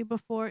you not do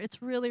before?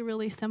 It's really,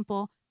 really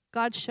simple.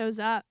 God shows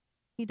up.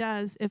 He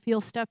does if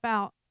you'll step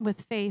out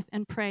with faith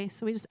and pray.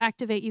 So we just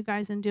activate you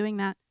guys in doing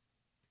that.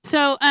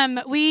 So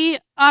we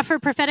offer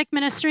prophetic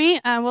ministry.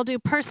 We'll do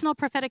personal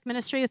prophetic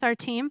ministry with our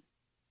team.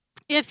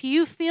 If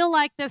you feel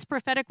like this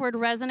prophetic word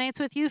resonates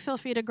with you, feel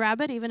free to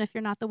grab it, even if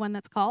you're not the one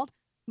that's called.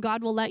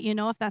 God will let you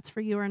know if that's for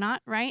you or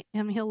not, right?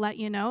 And He'll let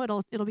you know.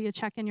 It'll be a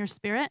check in your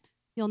spirit.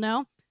 You'll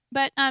know.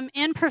 But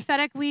in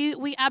prophetic,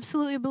 we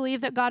absolutely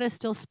believe that God is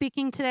still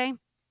speaking today.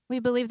 We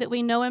believe that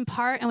we know in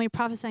part and we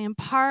prophesy in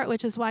part,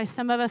 which is why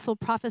some of us will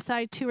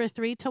prophesy 2 or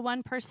 3 to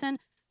one person.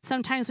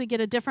 Sometimes we get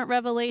a different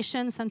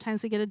revelation.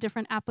 Sometimes we get a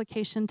different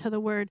application to the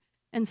word.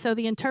 And so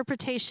the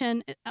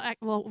interpretation,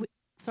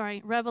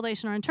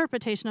 revelation or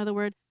interpretation of the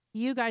word,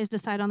 you guys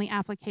decide on the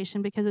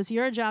application because it's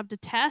your job to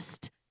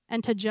test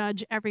and to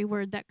judge every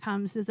word that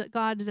comes. Is it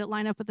God? Did it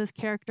line up with His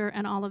character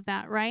and all of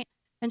that, right?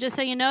 And just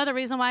so you know, the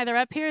reason why they're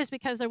up here is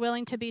because they're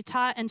willing to be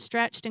taught and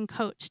stretched and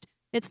coached.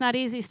 It's not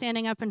easy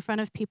standing up in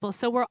front of people.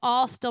 So we're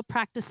all still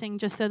practicing,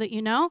 just so that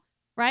you know,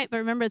 right? But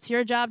remember, it's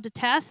your job to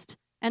test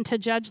and to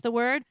judge the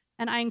word.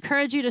 And I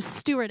encourage you to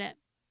steward it.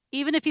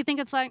 Even if you think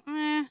it's like,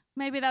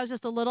 maybe that was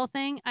just a little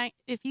thing.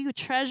 If you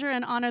treasure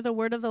and honor the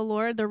word of the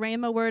Lord, the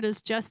Rhema word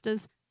is just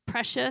as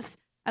precious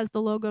as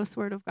the Logos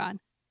word of God,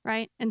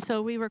 right? And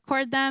so we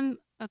record them.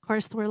 Of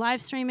course, we're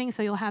live streaming,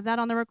 so you'll have that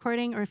on the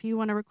recording. Or if you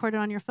want to record it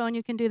on your phone,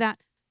 you can do that.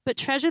 But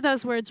treasure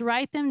those words,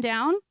 write them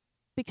down,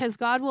 because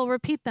God will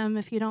repeat them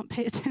if you don't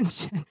pay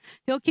attention.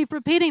 He'll keep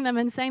repeating them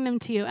and saying them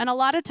to you. And a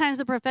lot of times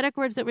the prophetic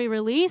words that we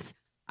release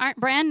aren't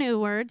brand new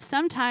words.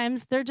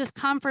 Sometimes they're just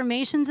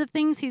confirmations of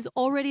things He's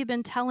already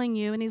been telling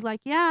you. And He's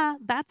like, yeah,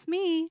 that's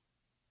me.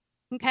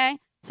 Okay?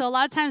 So a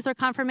lot of times they're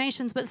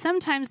confirmations, but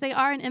sometimes they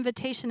are an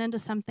invitation into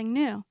something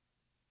new.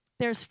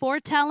 There's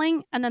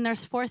foretelling, and then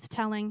there's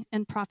forthtelling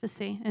in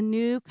prophecy, in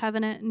New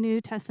Covenant,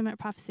 New Testament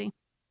prophecy.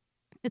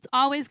 It's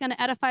always going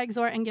to edify,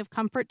 exhort, and give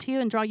comfort to you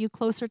and draw you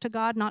closer to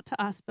God, not to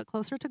us, but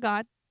closer to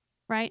God,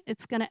 right?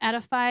 It's going to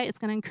edify. It's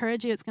going to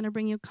encourage you. It's going to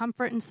bring you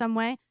comfort in some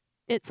way.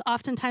 It's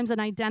oftentimes an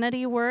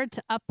identity word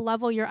to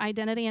up-level your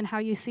identity and how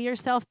you see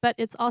yourself, but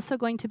it's also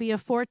going to be a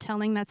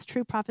foretelling. That's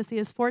true prophecy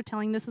is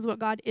foretelling. This is what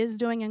God is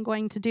doing and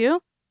going to do.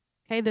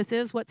 Okay, this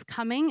is what's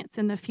coming. It's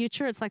in the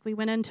future. It's like we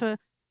went into,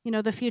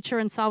 the future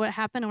and saw what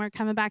happened, and we're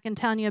coming back and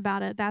telling you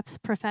about it. That's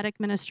prophetic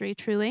ministry,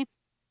 truly.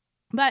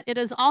 But it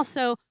is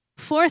also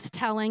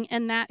forthtelling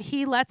in that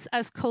He lets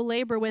us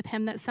co-labor with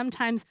Him, that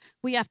sometimes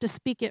we have to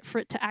speak it for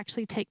it to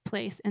actually take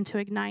place and to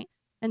ignite.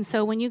 And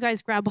so when you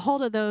guys grab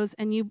hold of those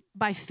and you,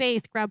 by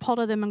faith, grab hold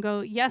of them and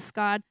go, yes,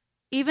 God,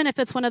 even if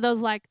it's one of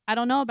those like, I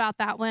don't know about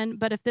that one,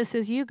 but if this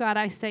is you, God,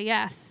 I say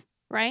yes,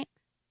 right?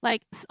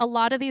 Like a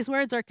lot of these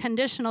words are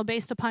conditional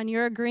based upon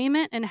your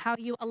agreement and how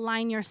you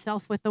align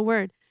yourself with the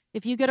word.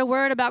 If you get a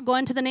word about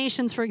going to the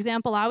nations, for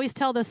example, I always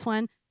tell this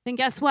one, then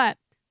guess what?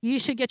 You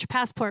should get your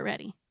passport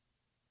ready.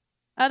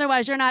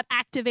 Otherwise, you're not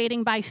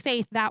activating by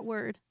faith that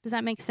word. Does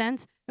that make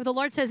sense? If the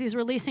Lord says He's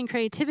releasing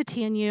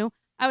creativity in you,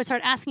 I would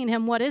start asking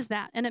Him, what is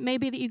that? And it may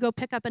be that you go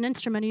pick up an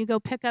instrument, or you go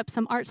pick up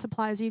some art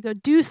supplies, or you go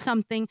do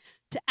something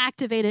to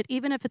activate it,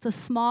 even if it's a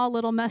small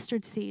little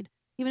mustard seed,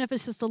 even if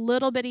it's just a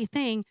little bitty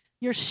thing.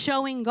 You're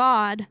showing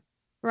God,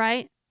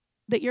 right,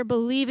 that you're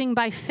believing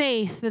by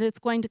faith that it's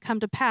going to come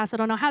to pass. I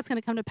don't know how it's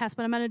going to come to pass,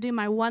 but I'm going to do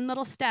my one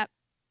little step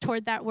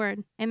toward that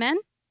word. Amen?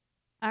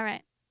 All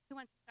right. Who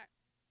wants to start?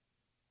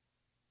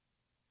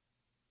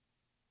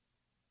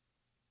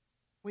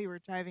 We were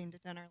driving to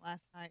dinner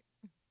last night,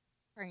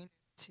 praying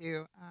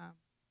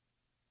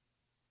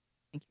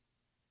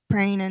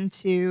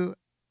into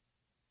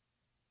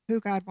who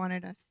God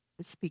wanted us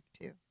to speak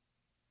to.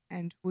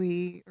 And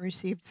we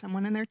received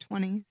someone in their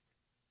 20s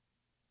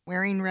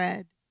wearing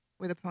red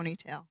with a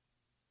ponytail.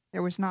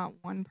 There was not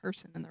one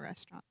person in the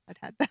restaurant that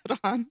had that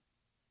on,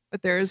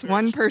 but there is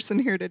one person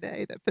here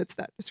today that fits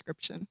that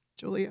description.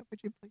 Julia,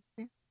 would you please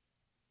stand?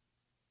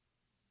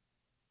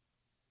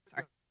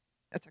 Sorry,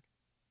 that's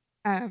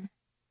okay.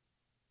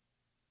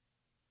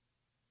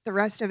 The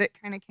rest of it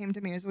kind of came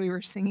to me as we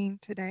were singing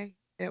today.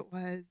 It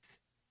was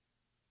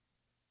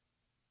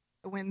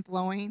the wind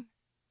blowing,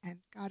 and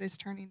God is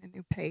turning a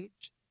new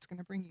page. It's going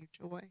to bring you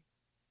joy,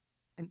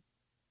 and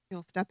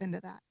you'll step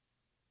into that.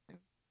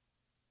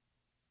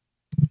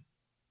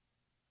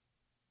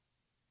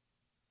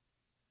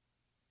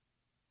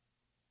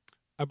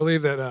 I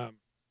believe that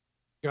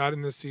God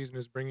in this season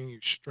is bringing you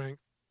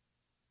strength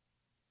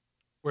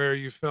where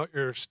you felt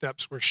your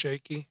steps were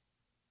shaky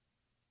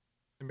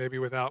and maybe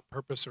without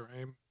purpose or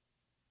aim.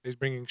 He's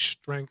bringing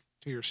strength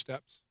to your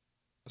steps,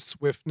 a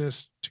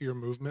swiftness to your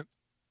movement.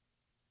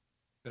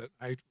 That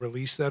I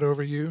release that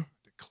over you,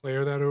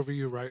 declare that over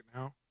you right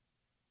now.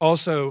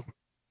 Also,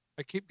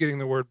 I keep getting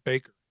the word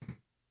baker.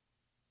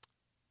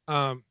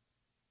 Took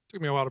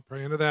me a while to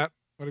pray into that.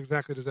 What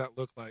exactly does that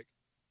look like?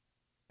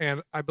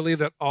 And I believe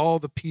that all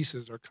the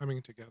pieces are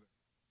coming together.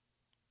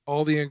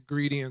 All the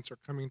ingredients are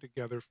coming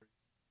together for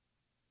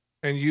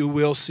you. And you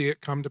will see it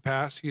come to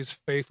pass. He is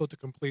faithful to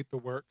complete the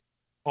work.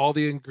 All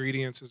the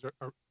ingredients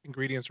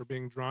are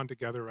being drawn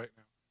together right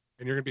now.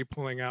 And you're going to be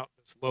pulling out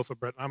this loaf of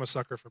bread. I'm a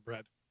sucker for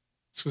bread.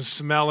 It's going to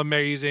smell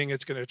amazing.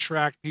 It's going to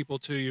attract people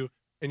to you,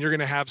 and you're going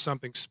to have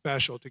something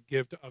special to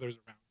give to others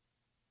around.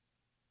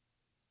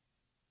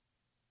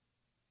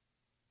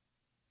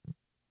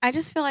 I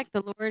just feel like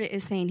the Lord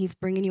is saying he's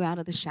bringing you out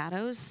of the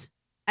shadows.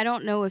 I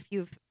don't know if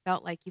you've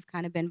felt like you've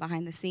kind of been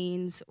behind the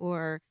scenes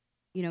or,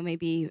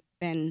 maybe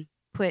been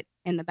put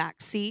in the back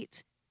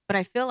seat, but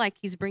I feel like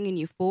he's bringing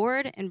you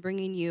forward and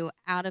bringing you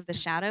out of the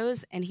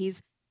shadows, and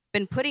he's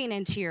been putting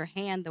into your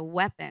hand the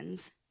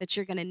weapons that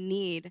you're going to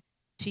need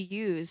to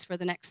use for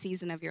the next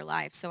season of your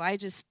life. So I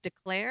just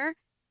declare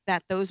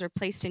that those are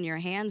placed in your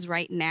hands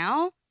right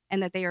now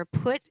and that they are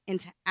put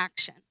into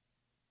action.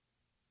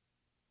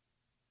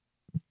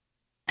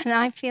 And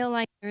I feel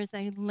like there's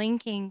a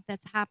linking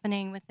that's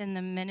happening within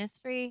the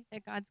ministry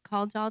that God's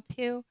called y'all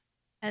to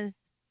as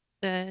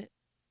the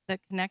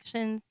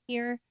connections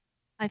here.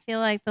 I feel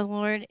like the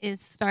Lord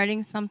is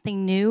starting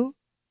something new,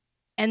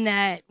 and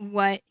that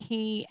what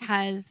he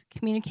has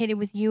communicated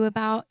with you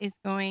about is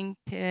going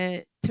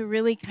to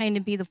really kind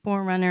of be the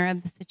forerunner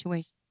of the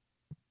situation.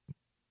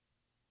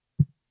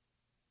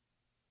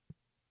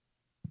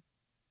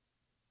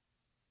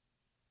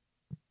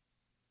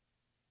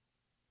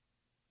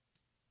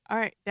 All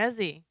right,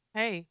 Desi.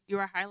 Hey, you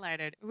were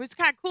highlighted. It was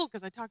kind of cool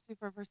because I talked to you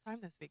for the first time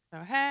this week.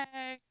 So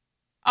hey,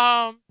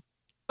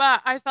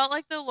 but I felt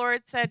like the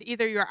Lord said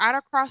either you're at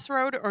a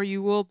crossroad or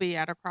you will be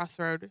at a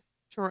crossroad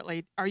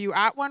shortly. Are you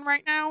at one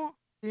right now?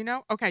 Do you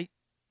know? Okay.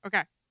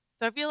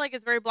 So I feel like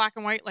it's very black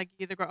and white. Like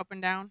you either go up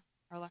and down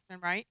or left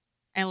and right,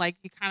 and like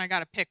you kind of got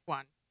to pick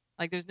one.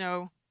 Like there's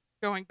no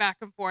going back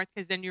and forth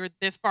because then you're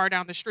this far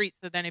down the street.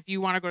 So then if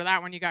you want to go to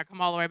that one, you got to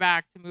come all the way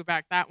back to move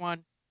back that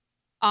one.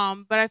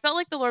 But I felt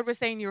like the Lord was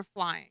saying you're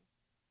flying.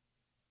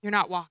 You're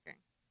not walking.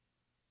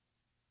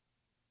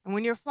 And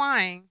when you're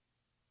flying,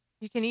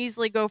 you can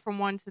easily go from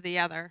one to the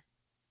other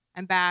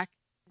and back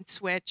and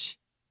switch.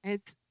 And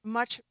it's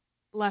much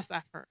less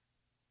effort.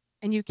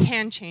 And you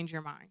can change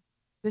your mind.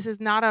 This is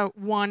not a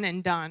one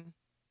and done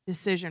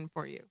decision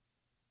for you.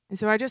 And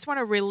so I just want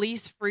to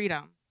release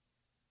freedom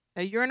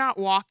that you're not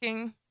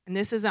walking and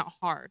this isn't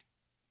hard.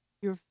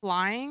 You're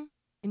flying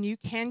and you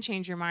can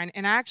change your mind.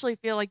 And I actually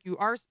feel like you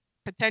are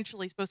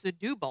potentially supposed to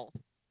do both,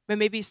 but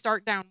maybe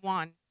start down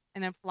one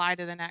and then fly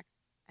to the next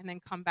and then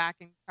come back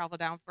and travel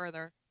down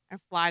further and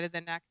fly to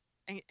the next.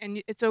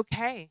 And it's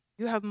okay.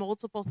 You have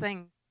multiple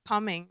things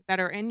coming that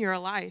are in your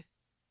life.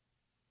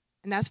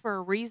 And that's for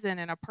a reason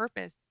and a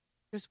purpose.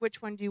 Just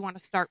which one do you want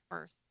to start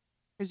first?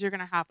 Because you're going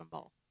to have them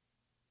both.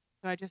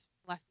 So I just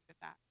bless you with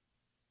that.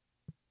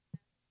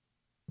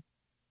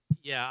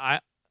 Yeah,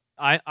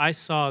 I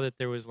saw that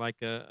there was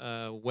like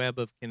a web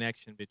of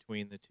connection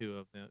between the two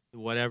of them.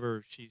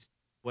 Whatever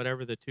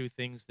the two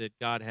things that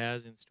God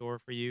has in store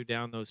for you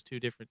down those two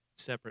different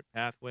separate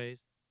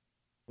pathways.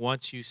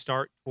 Once you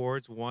start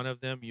towards one of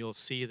them, you'll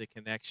see the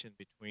connection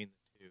between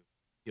the two.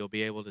 You'll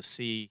be able to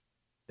see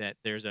that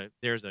there's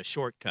a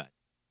shortcut,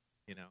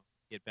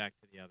 get back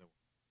to the other one.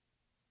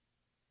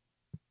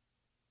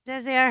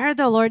 Desi, I heard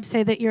the Lord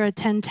say that you're a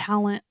 10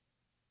 talent.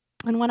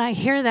 And when I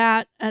hear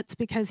that, it's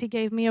because he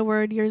gave me a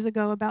word years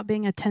ago about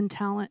being a 10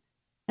 talent.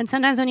 And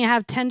sometimes when you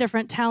have 10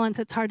 different talents,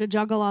 it's hard to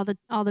juggle all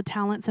the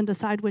talents and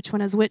decide which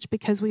one is which,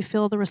 because we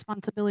feel the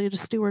responsibility to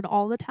steward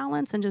all the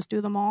talents and just do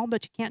them all,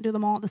 but you can't do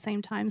them all at the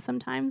same time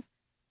sometimes.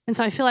 And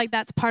so I feel like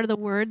that's part of the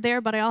word there,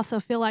 but I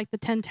also feel like the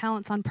 10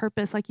 talents on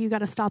purpose, like you got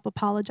to stop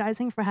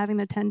apologizing for having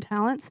the 10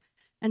 talents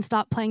and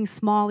stop playing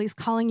small. He's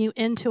calling you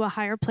into a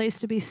higher place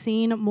to be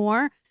seen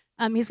more.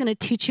 He's going to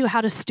teach you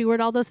how to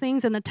steward all those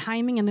things and the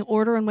timing and the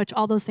order in which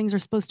all those things are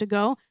supposed to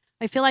go.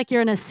 I feel like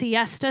you're in a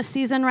siesta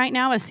season right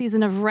now, a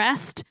season of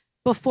rest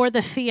before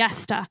the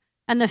fiesta.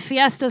 And the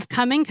fiesta's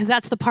coming because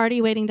that's the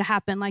party waiting to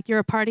happen. Like you're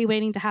a party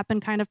waiting to happen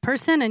kind of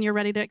person, and you're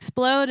ready to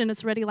explode, and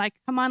it's ready like,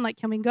 come on, like,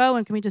 can we go?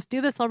 And can we just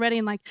do this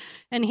already?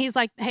 And he's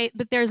like, hey,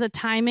 but there's a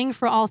timing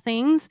for all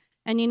things.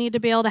 And you need to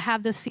be able to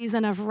have this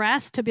season of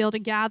rest to be able to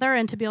gather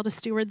and to be able to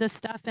steward this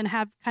stuff and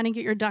have kind of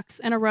get your ducks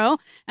in a row.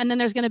 And then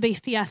there's going to be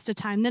fiesta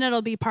time. Then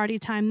it'll be party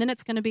time. Then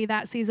it's going to be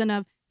that season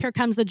of here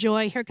comes the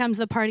joy, here comes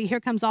the party, here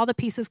comes all the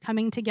pieces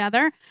coming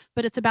together.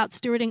 But it's about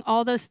stewarding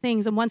all those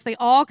things. And once they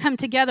all come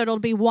together, it'll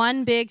be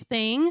one big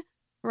thing,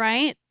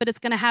 right? But it's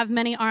going to have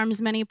many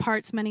arms, many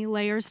parts, many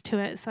layers to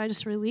it. So I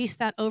just release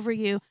that over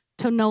you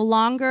to no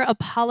longer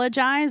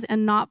apologize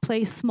and not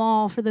play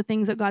small for the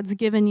things that God's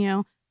given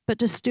you, but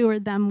to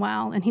steward them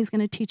well. And he's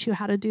going to teach you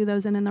how to do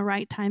those and in the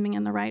right timing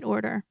and the right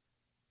order.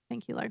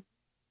 Thank you, Lord.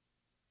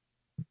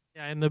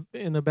 Yeah,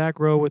 in the back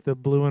row with the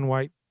blue and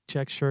white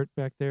check shirt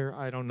back there.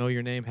 I don't know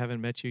your name, haven't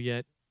met you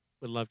yet.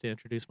 Would love to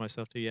introduce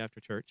myself to you after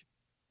church.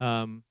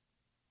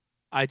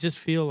 I just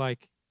feel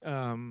like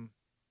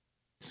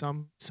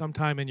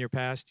sometime in your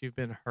past you've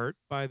been hurt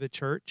by the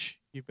church.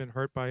 You've been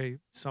hurt by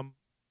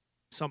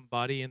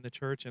somebody in the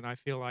church, and I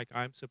feel like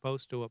I'm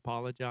supposed to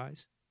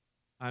apologize.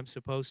 I'm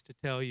supposed to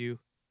tell you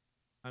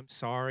I'm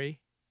sorry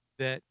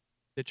that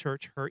the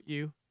church hurt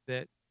you,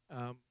 that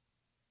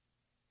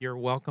you're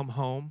welcome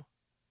home,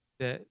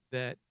 that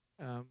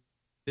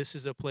this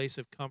is a place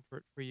of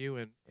comfort for you,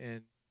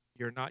 and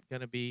you're not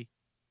going to be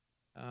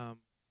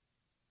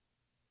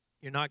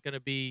You're not going to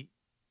be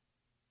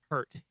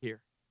hurt here.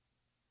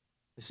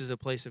 This is a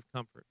place of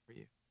comfort for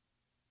you.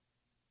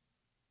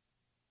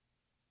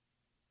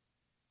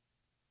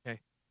 Okay.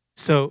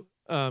 So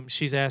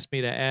she's asked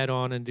me to add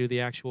on and do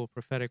the actual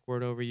prophetic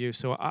word over you.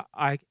 So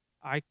I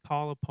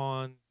call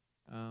upon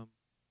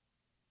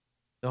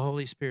the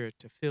Holy Spirit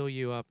to fill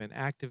you up and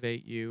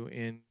activate you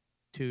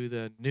into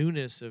the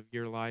newness of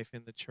your life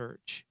in the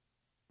church,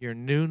 your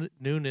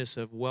newness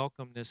of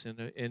welcomeness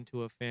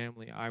into a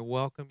family. I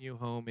welcome you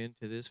home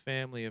into this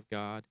family of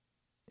God,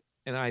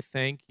 and I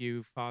thank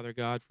you, Father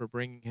God, for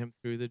bringing him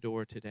through the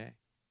door today.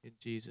 In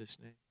Jesus'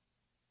 name.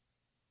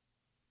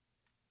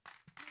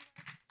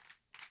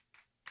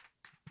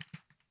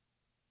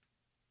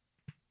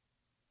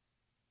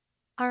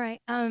 All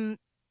right.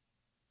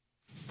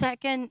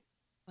 Second.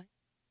 What?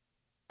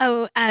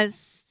 Oh, as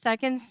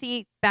second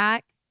seat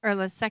back or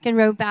the second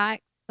row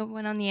back, the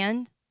one on the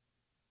end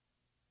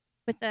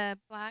with the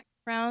black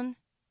brown.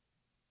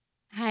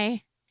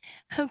 Hi.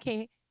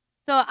 Okay.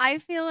 So I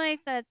feel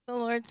like that the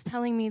Lord's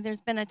telling me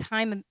there's been a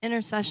time of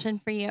intercession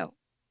for you,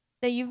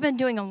 that you've been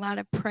doing a lot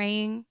of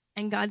praying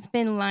and God's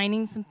been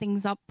lining some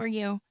things up for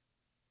you.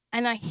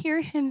 And I hear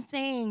him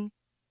saying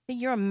that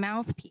you're a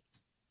mouthpiece.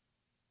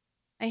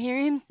 I hear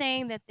him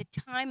saying that the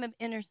time of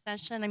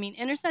intercession,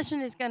 intercession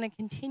is going to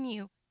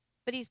continue,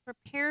 but he's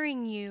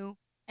preparing you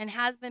and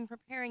has been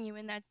preparing you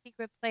in that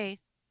secret place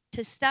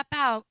to step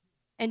out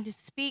and to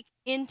speak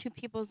into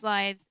people's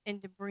lives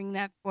and to bring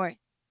that forth,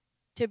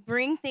 to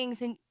bring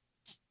things in,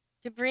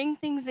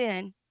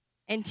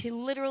 and to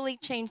literally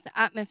change the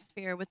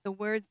atmosphere with the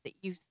words that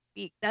you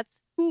speak. That's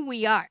who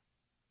we are.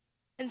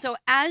 And so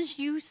as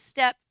you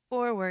step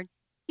forward,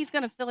 he's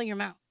going to fill your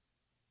mouth.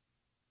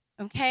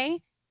 Okay?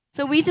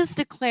 So we just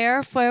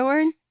declare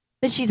forward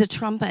that she's a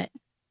trumpet.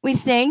 We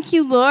thank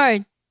you,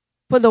 Lord,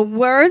 for the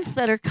words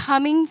that are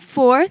coming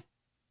forth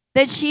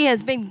that she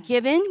has been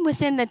given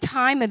within the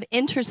time of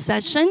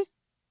intercession,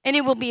 and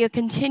it will be a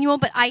continual.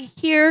 But I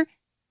hear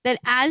that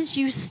as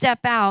you step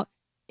out,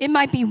 it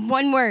might be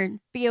one word.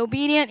 Be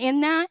obedient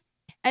in that.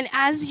 And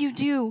as you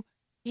do,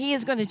 he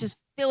is going to just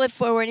fill it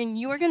forward, and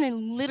you are going to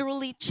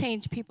literally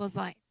change people's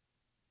lives.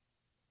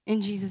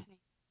 In Jesus' name.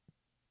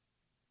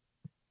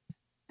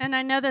 And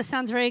I know this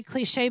sounds very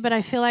cliche, but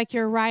I feel like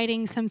you're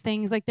writing some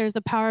things, like there's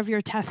the power of your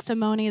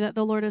testimony that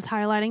the Lord is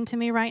highlighting to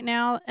me right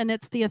now. And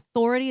it's the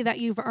authority that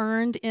you've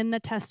earned in the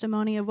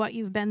testimony of what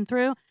you've been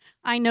through.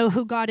 I know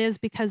who God is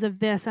because of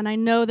this, and I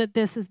know that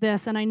this is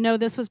this, and I know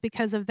this was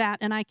because of that,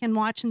 and I can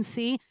watch and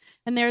see.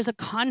 And there's a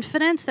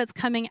confidence that's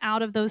coming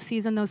out of those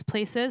seasons, those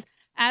places,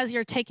 as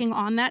you're taking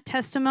on that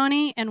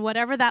testimony, and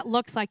whatever that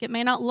looks like. It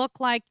may not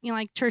look like,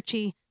 like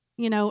churchy,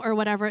 or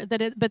whatever,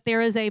 but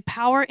there is a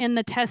power in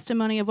the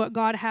testimony of what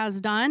God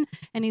has done,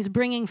 and he's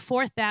bringing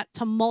forth that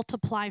to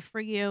multiply for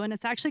you. And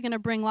it's actually going to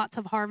bring lots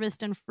of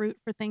harvest and fruit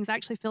for things. I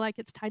actually feel like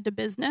it's tied to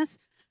business,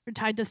 or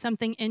tied to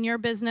something in your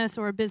business,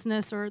 or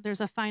there's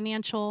a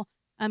financial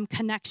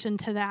connection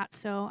to that.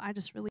 So I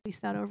just release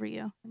that over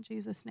you in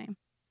Jesus' name.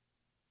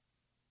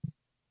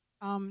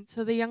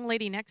 So the young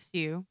lady next to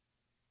you,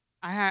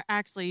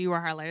 actually you were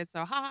highlighted.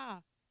 So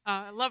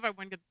I love it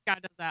when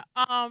God does that.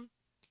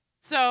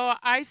 So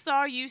I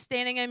saw you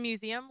standing in a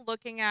museum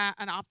looking at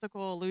an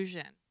optical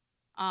illusion.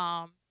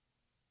 And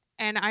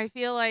I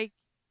feel like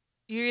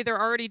you're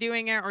either already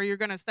doing it or you're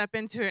going to step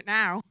into it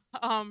now,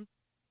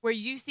 where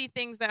you see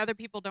things that other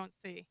people don't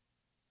see.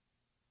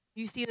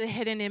 You see the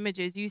hidden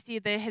images. You see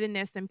the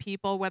hiddenness in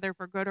people, whether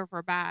for good or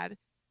for bad.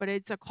 But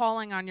it's a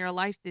calling on your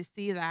life to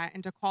see that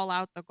and to call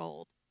out the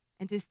gold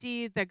and to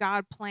see the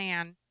God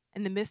plan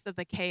in the midst of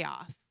the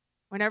chaos.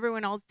 When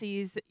everyone else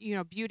sees,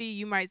 beauty,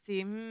 you might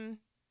see,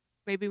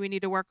 maybe we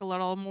need to work a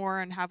little more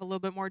and have a little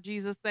bit more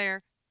Jesus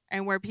there.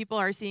 And where people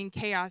are seeing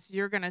chaos,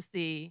 you're going to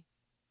see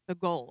the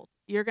gold.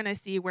 You're going to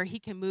see where he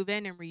can move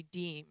in and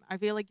redeem. I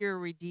feel like you're a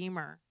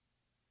redeemer,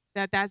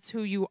 that's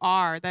who you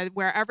are, that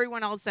where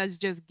everyone else says,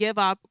 just give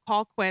up,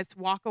 call quits,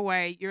 walk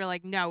away. You're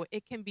like, no,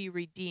 it can be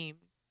redeemed.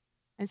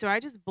 And so I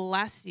just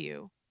bless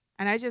you.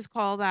 And I just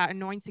call that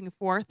anointing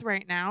forth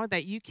right now,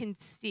 that you can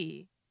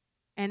see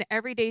in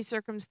everyday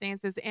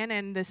circumstances and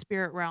in the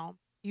spirit realm.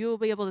 You will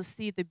be able to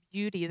see the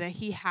beauty that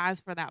he has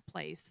for that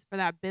place, for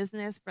that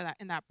business, for that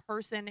in that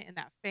person, in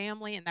that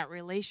family, in that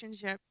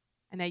relationship,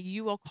 and that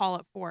you will call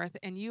it forth.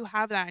 And you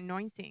have that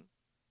anointing.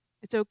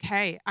 It's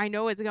okay. I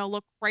know it's going to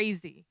look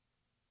crazy,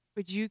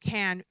 but you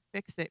can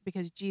fix it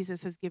because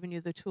Jesus has given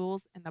you the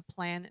tools and the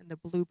plan and the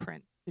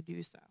blueprint to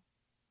do so.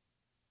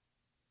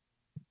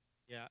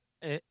 Yeah,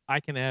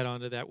 I can add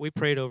on to that. We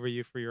prayed over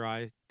you for your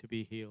eye to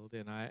be healed,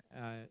 and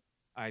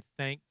I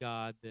thank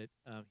God that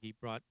he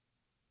brought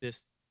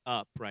this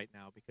up right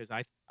now, because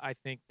I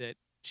think that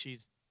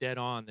she's dead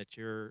on, that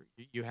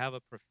you have a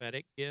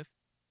prophetic gift.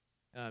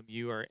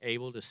 You are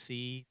able to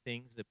see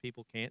things that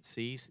people can't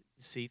see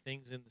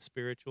things in the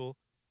spiritual.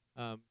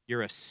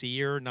 You're a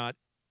seer, not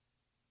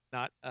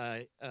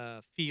a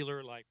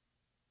feeler like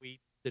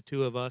the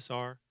two of us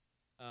are,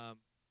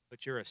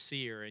 but you're a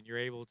seer, and you're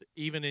able to,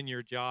 even in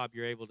your job,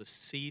 you're able to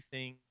see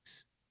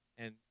things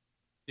and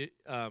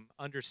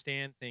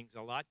understand things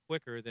a lot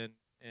quicker than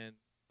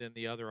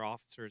the other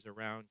officers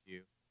around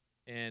you.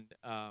 And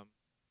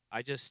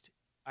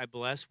I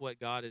bless what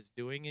God is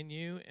doing in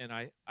you, and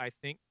I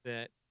think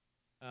that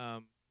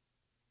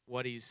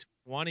what He's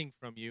wanting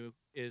from you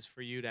is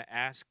for you to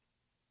ask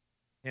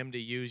Him to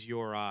use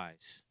your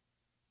eyes.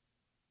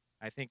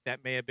 I think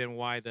that may have been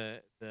why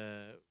the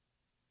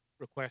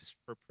request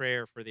for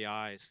prayer for the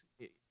eyes.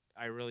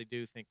 I really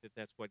do think that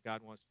that's what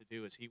God wants to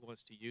do, is He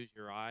wants to use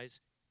your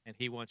eyes, and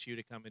He wants you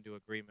to come into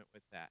agreement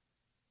with that.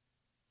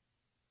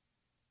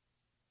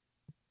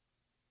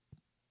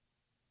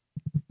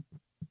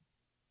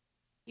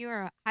 You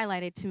were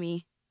highlighted to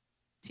me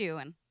too,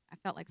 and I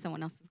felt like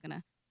someone else was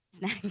gonna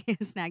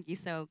snag you.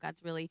 So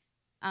God's really,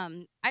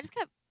 I just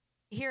kept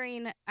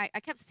hearing, I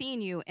kept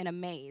seeing you in a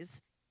maze,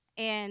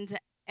 and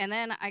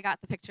then I got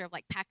the picture of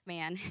like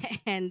Pac-Man,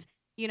 and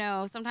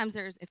sometimes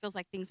it feels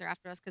like things are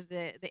after us because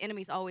the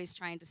enemy's always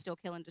trying to still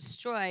kill and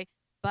destroy,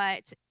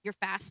 but you're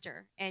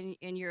faster, and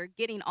you're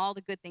getting all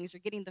the good things,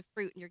 you're getting the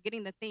fruit, and you're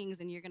getting the things,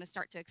 and you're gonna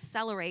start to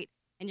accelerate.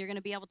 And you're going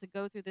to be able to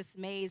go through this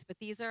maze. But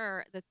these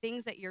are the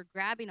things that you're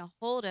grabbing a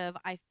hold of,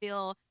 I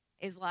feel,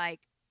 is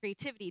like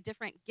creativity,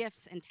 different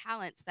gifts and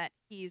talents that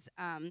He's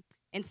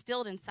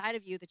instilled inside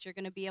of you that you're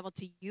going to be able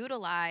to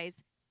utilize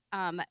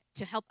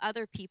to help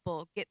other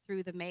people get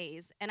through the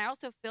maze. And I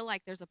also feel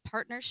like there's a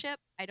partnership.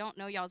 I don't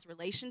know y'all's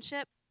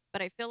relationship,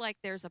 but I feel like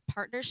there's a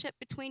partnership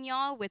between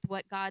y'all with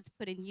what God's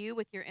put in you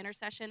with your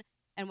intercession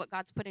and what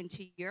God's put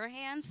into your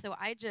hands. So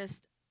I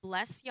just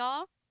bless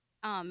y'all,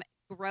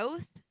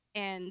 growth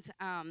and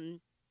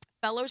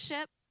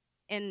fellowship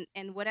and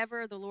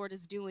whatever the Lord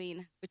is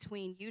doing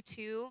between you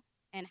two,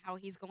 and how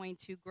He's going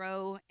to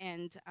grow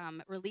and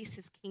release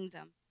His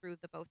kingdom through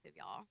the both of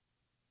y'all.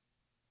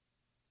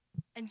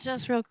 And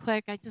just real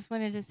quick, I just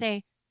wanted to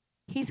say,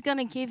 He's going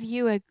to give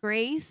you a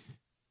grace,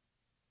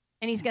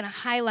 and He's going to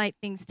highlight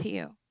things to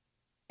you.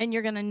 And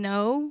you're going to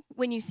know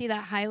when you see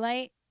that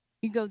highlight,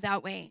 you go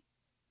that way.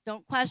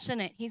 Don't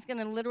question it. He's going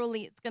to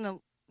literally, it's going to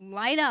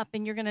light up,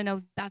 and you're going to know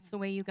that's the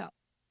way you go.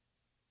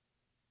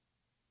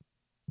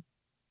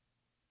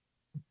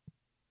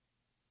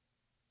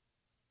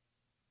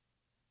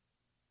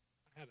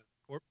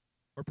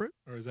 Corporate,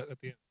 or is that at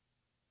the end?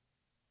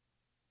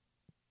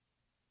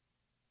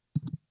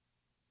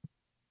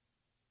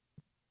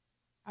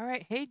 All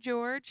right. Hey,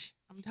 George.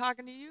 I'm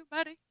talking to you,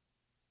 buddy.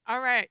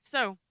 All right.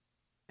 So,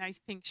 nice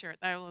pink shirt.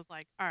 That was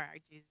like, all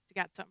right, Jesus, you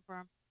got something for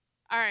him.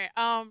 All right.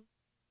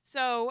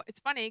 So it's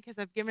funny because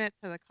I've given it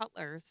to the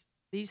Cutlers.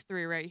 These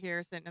three right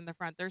here sitting in the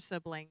front, they're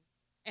siblings.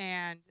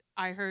 And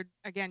I heard,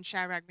 again,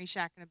 Shadrach,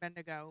 Meshach, and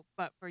Abednego,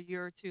 but for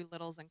your two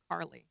littles and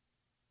Carly.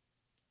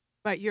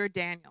 But you're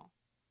Daniel.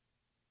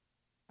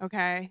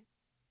 Okay.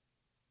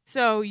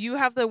 So you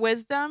have the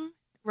wisdom,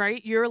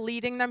 right? You're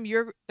leading them.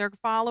 They're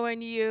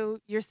following you.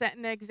 You're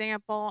setting the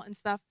example and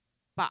stuff.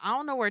 But I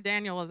don't know where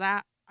Daniel was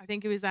at. I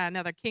think he was at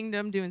another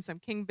kingdom doing some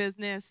king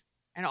business,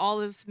 and all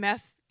this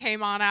mess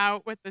came on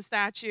out with the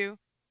statue.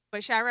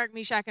 But Shadrach,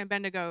 Meshach, and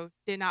Abednego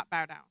did not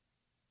bow down.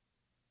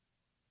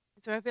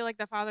 And so I feel like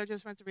the Father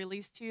just wants to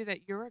release to you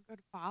that you're a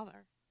good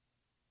father.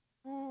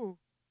 Ooh.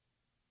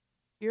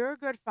 You're a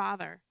good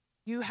father.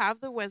 You have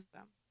the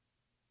wisdom.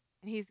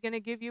 And He's going to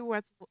give you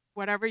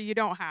whatever you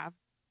don't have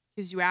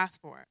because you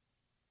asked for it.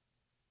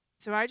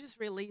 So I just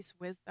release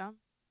wisdom,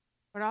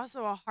 but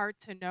also a heart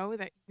to know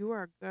that you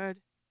are a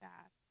good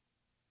dad.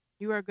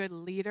 You are a good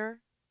leader,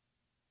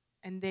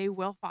 and they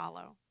will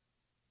follow.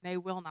 They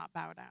will not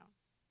bow down.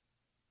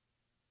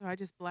 So I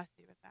just bless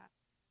you with that.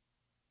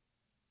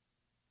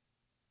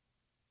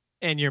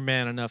 And you're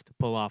man enough to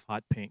pull off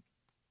hot pink.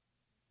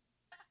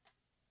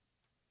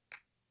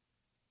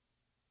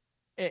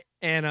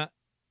 Anna,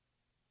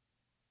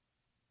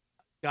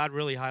 God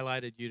really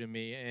highlighted you to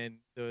me, and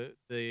the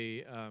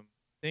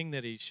thing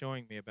that He's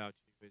showing me about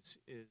you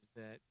is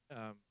that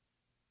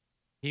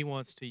He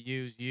wants to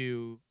use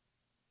you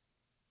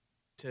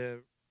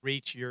to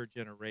reach your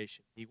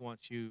generation. He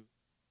wants you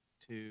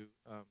to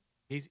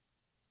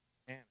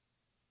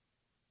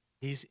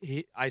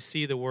I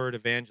see the word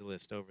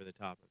evangelist over the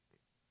top of you.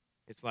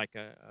 It's like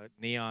a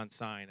neon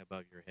sign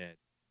above your head.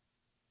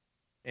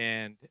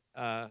 And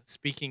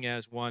speaking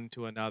as one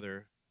to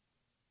another,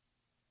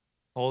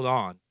 hold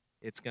on.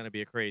 It's going to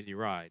be a crazy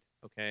ride,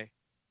 okay?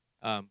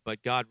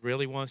 But God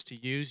really wants to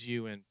use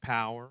you in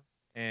power,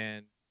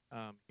 and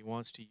He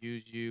wants to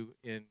use you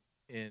in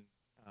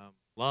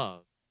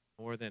love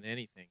more than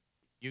anything.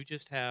 You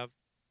just have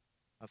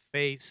a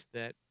face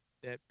that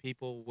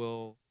people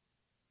will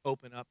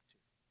open up to,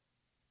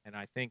 and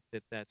I think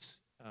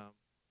that's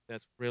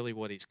really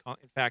what He's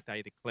in fact,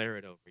 I declare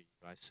it over you.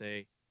 I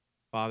say,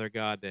 Father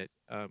God, that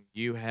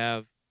you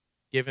have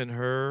given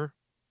her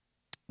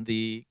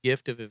the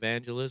gift of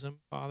evangelism,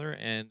 Father,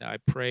 and I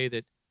pray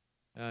that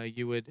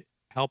you would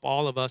help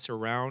all of us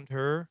around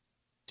her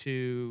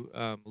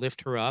to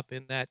lift her up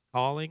in that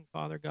calling,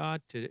 Father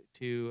God, to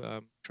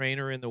train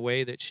her in the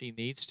way that she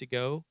needs to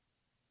go.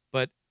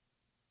 But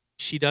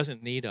she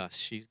doesn't need us.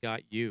 She's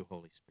got you,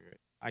 Holy Spirit.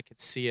 I could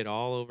see it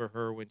all over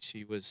her when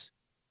she was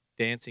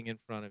dancing in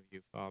front of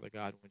you, Father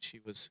God, when she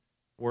was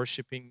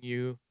worshiping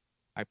you.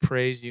 I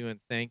praise you and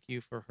thank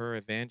you for her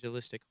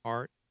evangelistic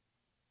heart.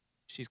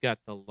 She's got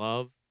the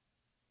love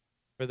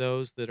for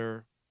those that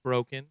are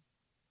broken,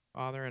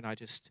 Father, and I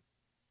just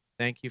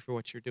thank you for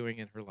what you're doing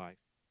in her life.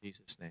 In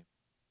Jesus' name.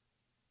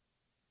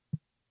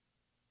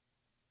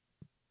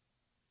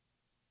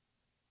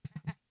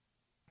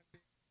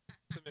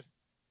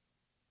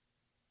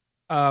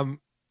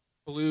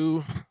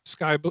 Blue,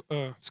 sky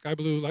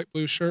blue, light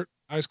blue shirt,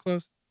 eyes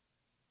closed.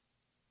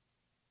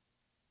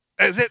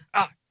 Is it?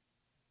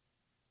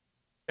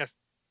 Yes,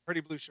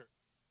 pretty blue shirt.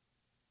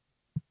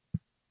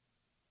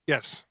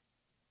 Yes.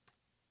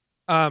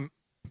 I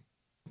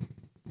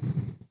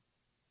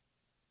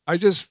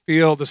just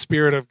feel the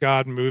Spirit of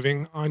God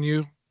moving on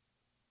you.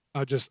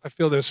 I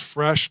feel this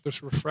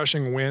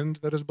refreshing wind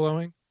that is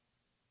blowing.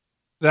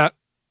 That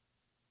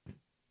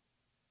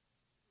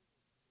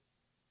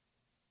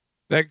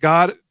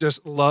God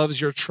just loves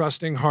your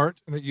trusting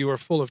heart and that you are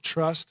full of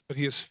trust, but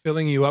he is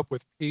filling you up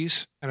with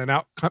peace, and an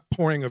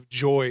outpouring of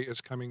joy is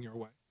coming your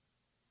way.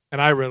 And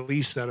I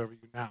release that over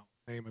you now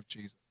in the name of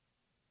Jesus.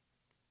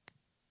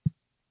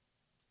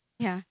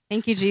 Yeah,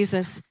 thank you,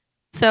 Jesus.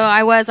 So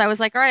I was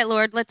like, all right,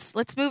 Lord, let's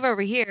move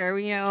over here,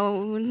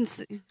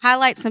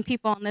 highlight some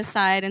people on this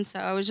side. And so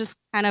I was just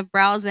kind of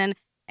browsing,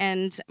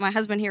 and my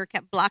husband here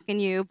kept blocking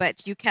you,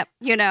 but you kept,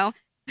 you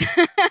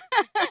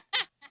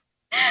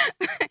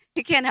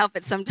can't help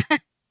it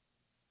sometimes.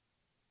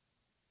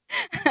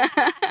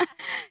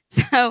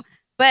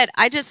 But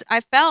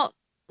I felt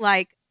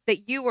like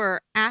that you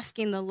were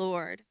asking the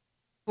Lord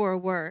for a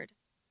word.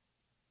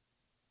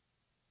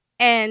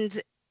 And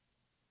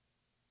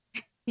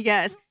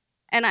yes,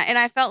 and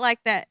I felt like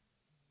that.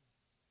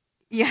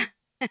 Yeah,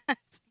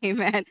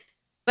 amen.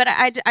 But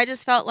I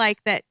just felt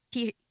like that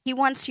he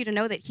wants you to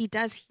know that he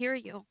does hear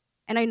you,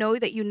 and I know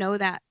that you know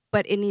that.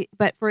 But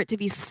for it to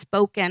be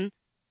spoken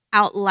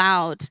out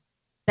loud,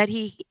 that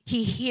he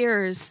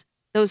hears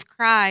those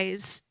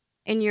cries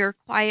in your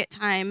quiet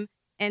time,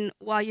 and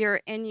while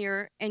you're in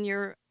your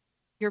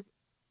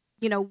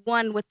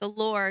one with the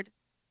Lord.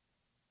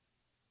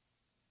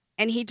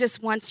 And he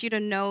just wants you to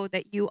know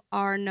that you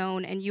are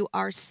known and you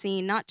are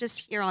seen, not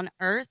just here on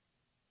earth,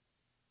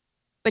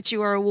 but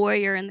you are a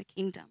warrior in the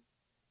kingdom.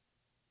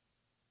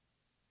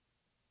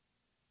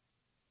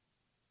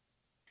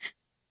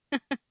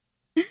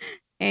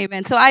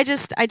 Amen. So I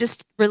just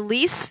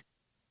release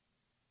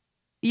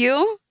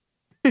you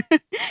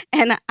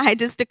and I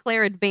just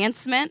declare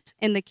advancement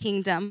in the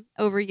kingdom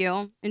over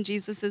you in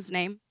Jesus'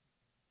 name.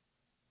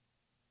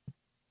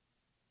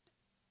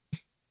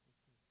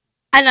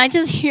 And I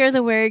just hear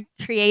the word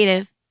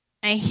creative.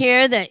 I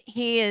hear that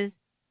he is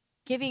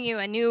giving you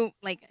a new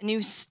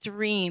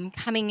stream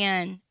coming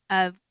in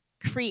of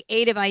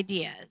creative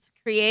ideas,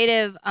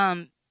 creative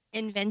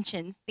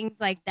inventions, things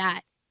like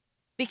that.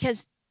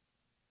 Because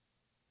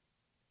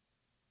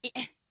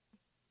he's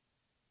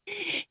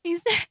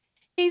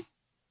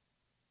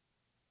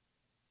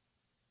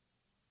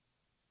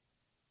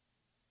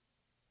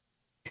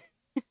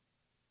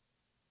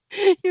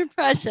you're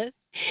precious.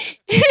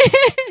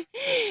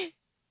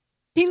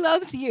 He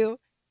loves you,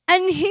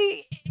 and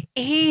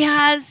he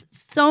has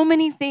so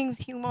many things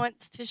he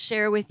wants to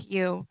share with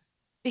you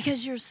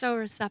because you're so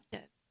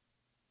receptive.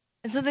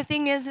 And so the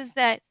thing is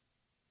that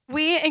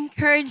we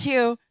encourage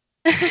you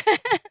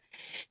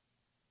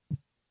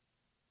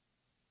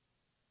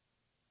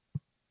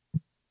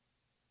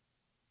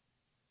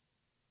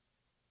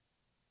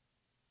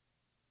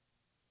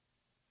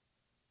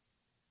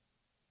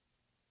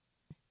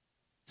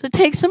so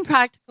take some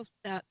practical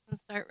steps and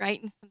start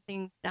writing some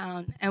things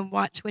down and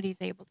watch what he's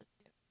able to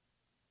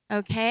do.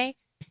 Okay?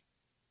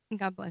 And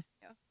God bless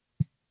you.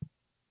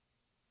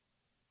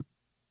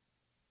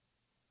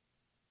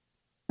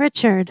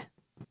 Richard,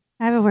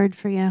 I have a word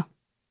for you.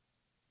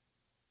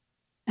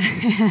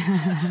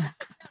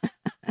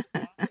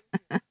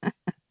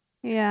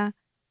 Yeah.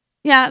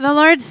 Yeah, the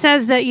Lord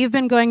says that you've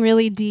been going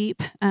really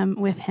deep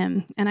with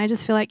him. And I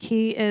just feel like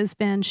he has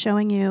been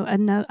showing you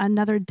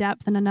another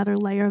depth and another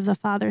layer of the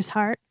Father's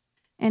heart.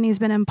 And he's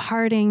been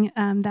imparting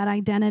that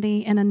identity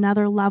in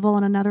another level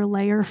and another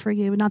layer for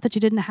you. Not that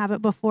you didn't have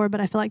it before, but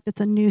I feel like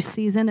it's a new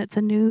season. It's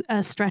a new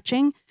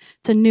stretching.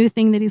 It's a new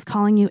thing that he's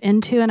calling you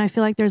into. And I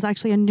feel like there's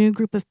actually a new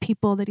group of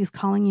people that he's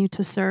calling you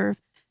to serve.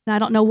 And I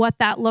don't know what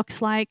that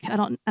looks like.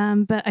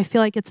 But I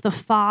feel like it's the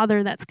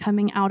Father that's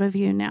coming out of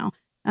you now.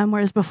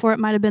 Whereas before it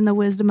might have been the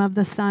wisdom of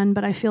the Son,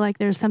 but I feel like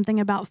there's something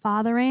about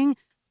fathering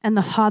and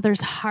the Father's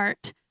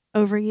heart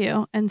over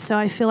you. And so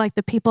I feel like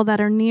the people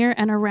that are near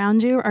and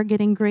around you are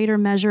getting greater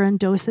measure and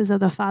doses of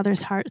the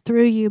Father's heart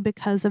through you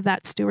because of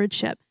that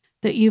stewardship,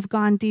 that you've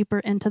gone deeper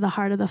into the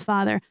heart of the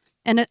Father.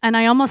 And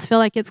I almost feel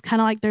like it's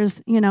kind of like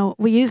there's,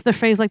 we use the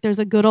phrase like there's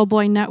a good old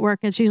boy network.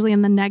 It's usually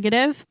in the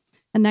negative,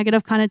 a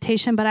negative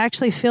connotation, but I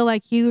actually feel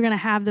like you're going to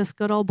have this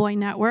good old boy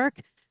network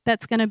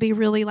that's going to be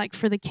really like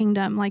for the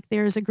kingdom. Like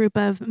there's a group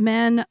of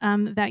men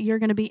that you're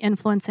going to be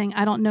influencing.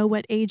 I don't know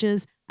what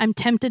ages. I'm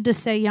tempted to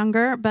say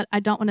younger, but I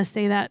don't want to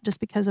say that just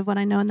because of what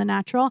I know in the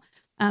natural.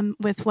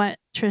 with what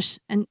Trish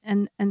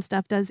and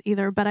stuff does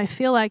either, but I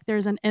feel like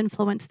there's an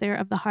influence there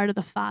of the heart of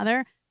the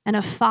Father and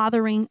of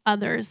fathering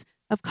others,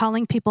 of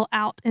calling people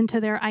out into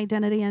their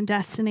identity and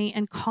destiny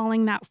and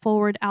calling that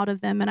forward out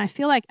of them. And I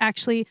feel like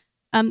actually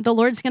the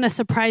Lord's going to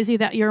surprise you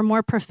that you're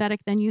more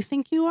prophetic than you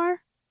think you are.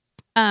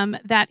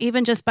 That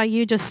even just by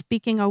you just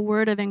speaking a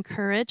word of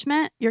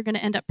encouragement, you're going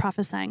to end up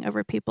prophesying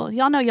over people.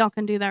 Y'all know y'all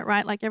can do that,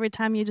 right? Like every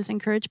time you just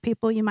encourage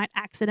people, you might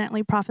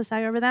accidentally prophesy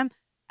over them.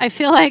 I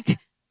feel like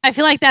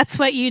that's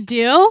what you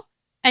do,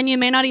 and you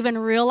may not even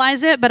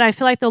realize it, but I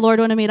feel like the Lord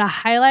wanted me to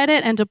highlight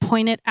it and to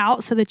point it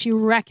out so that you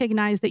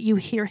recognize that you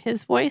hear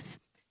his voice,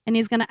 and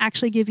he's going to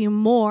actually give you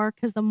more,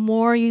 because the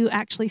more you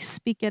actually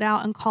speak it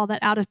out and call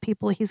that out of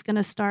people, he's going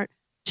to start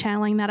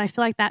channeling that. I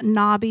feel like that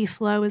knobby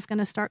flow is going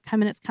to start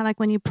coming. It's kind of like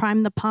when you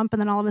prime the pump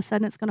and then all of a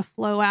sudden it's going to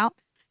flow out.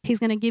 He's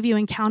going to give you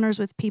encounters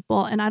with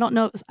people. And I don't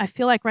know, I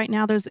feel like right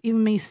now there's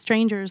even me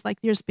strangers, like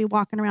you just be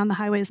walking around the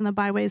highways and the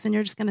byways and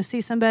you're just going to see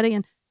somebody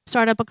and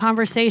start up a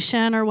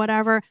conversation or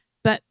whatever.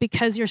 But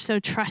because you're so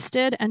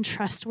trusted and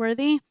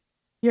trustworthy,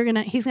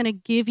 he's going to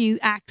give you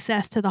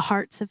access to the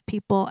hearts of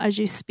people as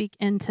you speak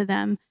into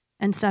them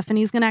and stuff. And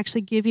he's going to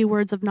actually give you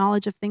words of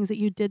knowledge of things that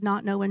you did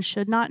not know and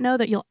should not know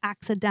that you'll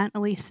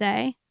accidentally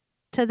say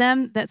to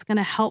them that's going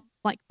to help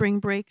like bring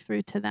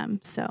breakthrough to them.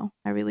 So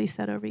I release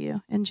that over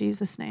you in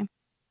Jesus' name.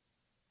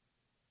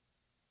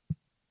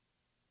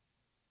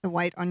 The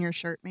white on your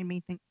shirt made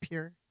me think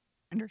pure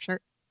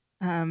undershirt.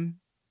 And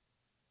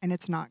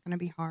it's not going to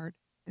be hard.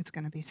 It's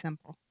going to be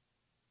simple.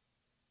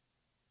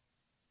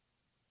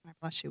 I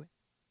bless you with.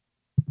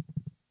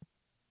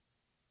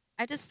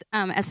 I just,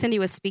 as Cindy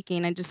was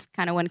speaking, I just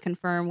kind of want to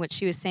confirm what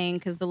she was saying,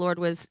 because the Lord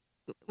was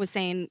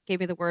saying, gave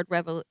me the word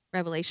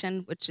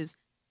revelation, which is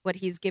what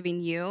he's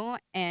giving you.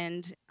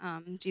 And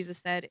Jesus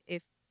said,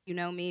 if you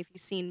know me, if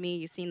you've seen me,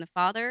 you've seen the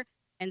Father.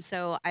 And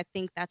so I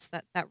think that's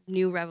that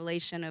new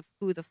revelation of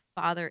who the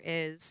Father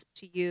is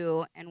to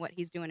you and what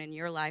he's doing in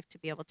your life to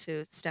be able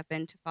to step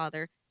into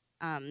fathership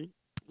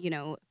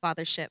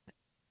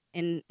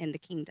in the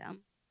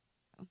kingdom.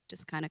 So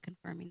just kind of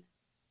confirming that.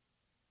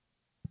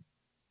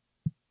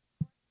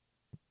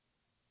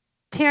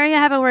 Terry, I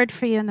have a word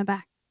for you in the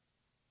back.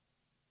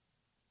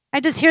 I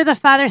just hear the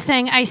Father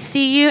saying, I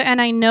see you and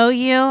I know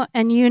you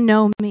and you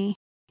know me.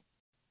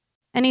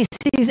 And he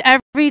sees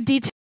every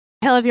detail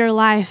of your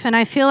life. And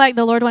I feel like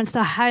the Lord wants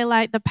to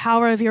highlight the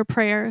power of your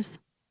prayers.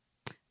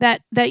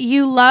 That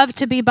you love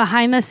to be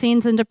behind the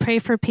scenes and to pray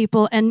for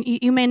people. And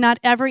you may not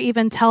ever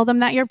even tell them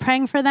that you're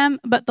praying for them,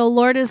 but the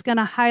Lord is going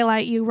to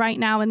highlight you right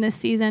now in this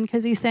season,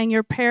 because he's saying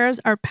your prayers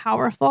are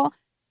powerful.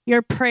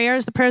 Your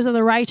prayers, the prayers of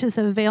the righteous,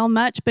 avail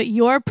much, but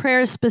your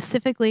prayers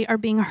specifically are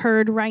being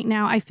heard right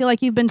now. I feel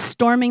like you've been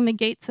storming the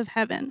gates of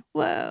heaven.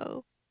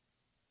 Whoa.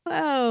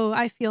 Whoa,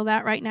 I feel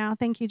that right now.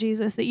 Thank you,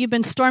 Jesus, that you've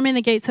been storming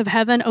the gates of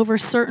heaven over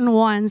certain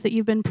ones that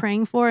you've been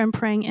praying for and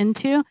praying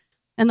into.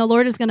 And the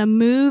Lord is going to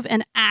move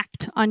and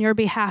act on your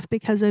behalf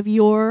because of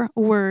your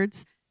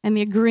words and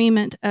the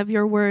agreement of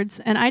your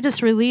words. And I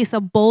just release a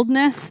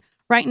boldness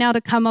right now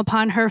to come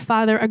upon her,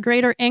 Father, a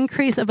greater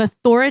increase of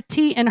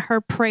authority in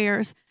her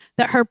prayers,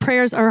 that her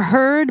prayers are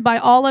heard by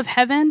all of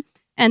heaven,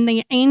 and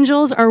the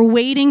angels are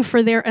waiting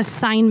for their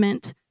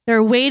assignment.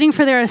 They're waiting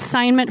for their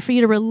assignment for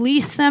you to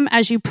release them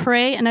as you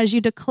pray and as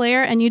you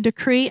declare and you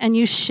decree and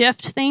you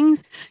shift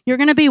things. You're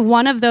going to be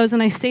one of those,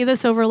 and I say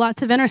this over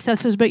lots of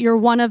intercessors, but you're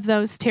one of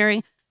those,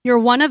 Terry. You're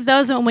one of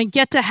those, and when we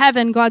get to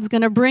heaven, God's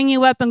going to bring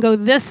you up and go,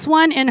 this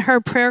one in her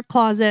prayer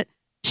closet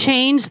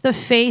changed the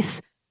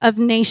face of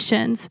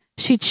nations.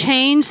 She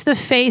changed the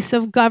face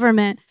of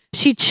government.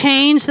 She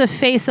changed the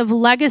face of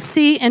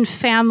legacy and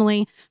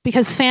family,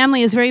 because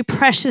family is very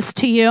precious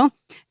to you.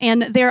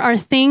 And there are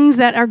things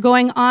that are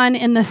going on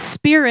in the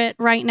spirit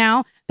right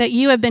now that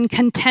you have been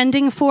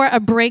contending for a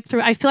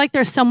breakthrough. I feel like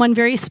there's someone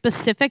very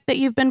specific that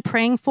you've been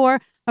praying for,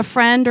 a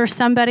friend or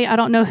somebody, I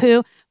don't know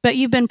who, but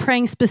you've been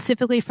praying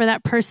specifically for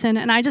that person.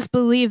 And I just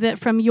believe that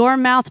from your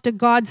mouth to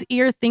God's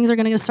ear, things are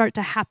going to start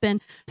to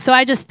happen. So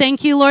I just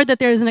thank you, Lord, that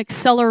there's an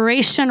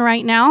acceleration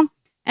right now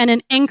and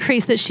an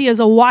increase, that she is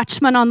a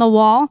watchman on the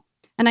wall.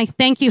 And I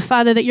thank you,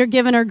 Father, that you're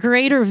giving her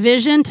greater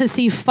vision to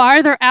see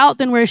farther out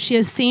than where she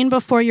has seen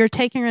before. You're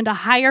taking her into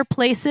higher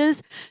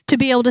places to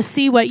be able to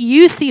see what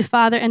you see,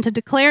 Father, and to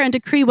declare and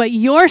decree what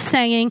you're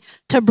saying,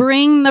 to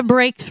bring the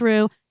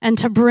breakthrough and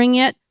to bring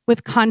it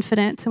with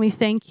confidence. And we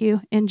thank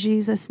you in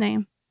Jesus'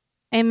 name.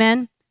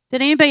 Amen.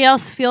 Did anybody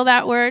else feel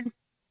that word?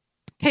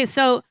 Okay,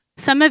 so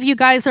some of you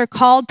guys are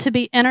called to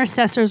be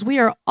intercessors. We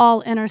are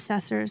all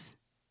intercessors.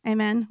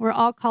 Amen. We're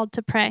all called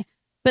to pray.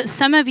 But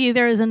some of you,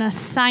 there is an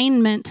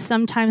assignment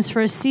sometimes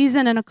for a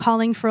season and a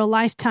calling for a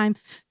lifetime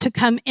to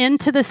come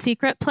into the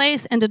secret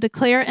place and to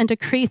declare and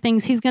decree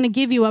things. He's going to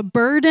give you a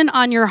burden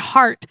on your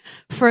heart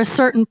for a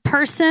certain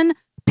person,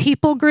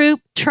 people group,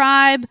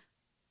 tribe,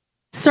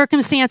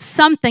 circumstance,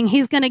 something.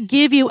 He's going to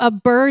give you a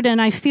burden.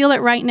 I feel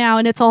it right now,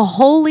 and it's a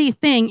holy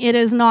thing. It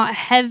is not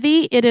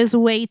heavy. It is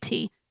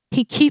weighty.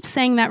 He keeps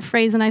saying that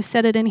phrase, and I've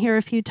said it in here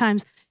a few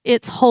times.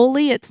 it's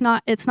holy. It's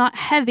not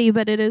heavy,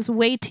 but it is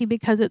weighty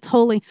because it's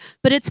holy.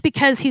 But it's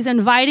because he's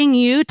inviting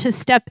you to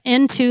step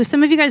into,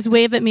 some of you guys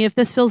wave at me if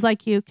this feels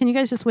like you. Can you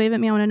guys just wave at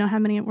me? I want to know how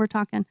many we're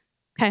talking.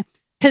 Okay.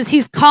 Because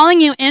he's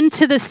calling you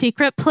into the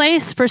secret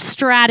place for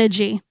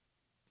strategy.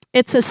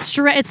 It's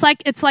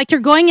like you're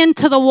going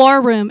into the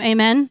war room.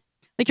 Amen.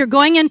 Like you're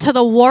going into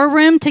the war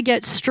room to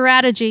get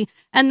strategy.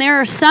 And there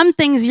are some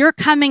things you're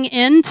coming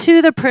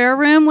into the prayer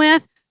room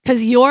with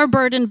because you're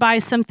burdened by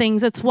some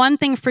things. It's one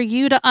thing for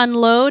you to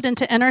unload and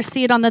to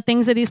intercede on the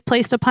things that he's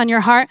placed upon your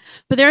heart,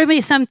 but there will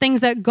be some things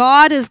that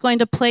God is going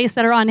to place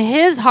that are on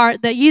his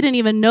heart that you didn't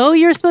even know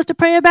you're supposed to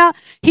pray about.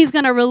 He's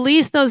going to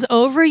release those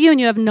over you, and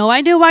you have no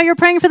idea why you're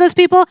praying for those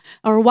people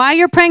or why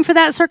you're praying for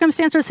that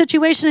circumstance or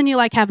situation, and you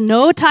have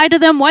no tie to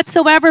them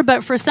whatsoever,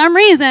 but for some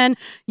reason,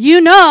 you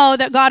know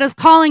that God is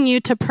calling you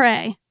to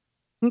pray.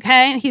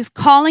 Okay? He's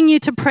calling you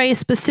to pray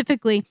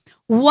specifically.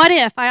 What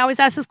if, I always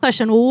ask this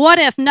question, what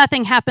if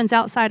nothing happens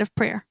outside of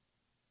prayer?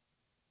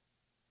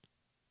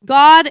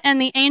 God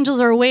and the angels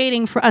are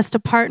waiting for us to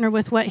partner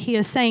with what he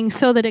is saying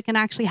so that it can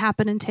actually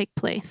happen and take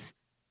place,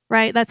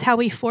 right? That's how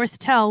we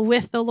foretell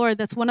with the Lord.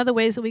 That's one of the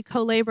ways that we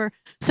co-labor.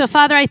 So,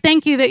 Father, I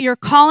thank you that you're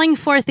calling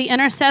forth the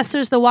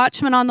intercessors, the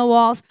watchmen on the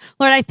walls.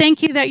 Lord, I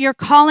thank you that you're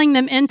calling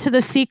them into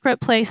the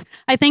secret place.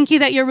 I thank you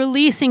that you're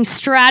releasing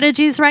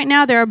strategies right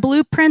now. There are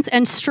blueprints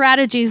and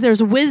strategies.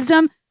 There's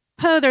wisdom.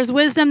 There's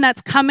wisdom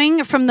that's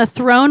coming from the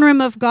throne room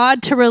of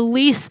God to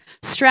release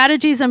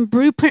strategies and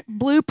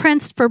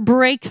blueprints for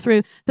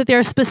breakthrough, that there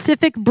are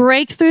specific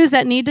breakthroughs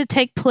that need to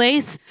take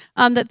place,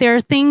 that there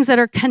are things that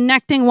are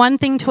connecting one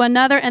thing to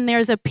another, and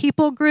there's a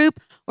people group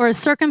or a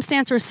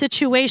circumstance or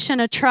situation,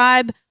 a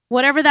tribe,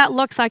 whatever that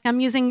looks like. I'm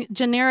using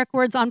generic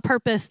words on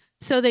purpose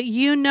so that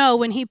you know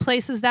when he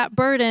places that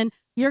burden,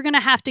 you're going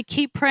to have to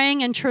keep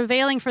praying and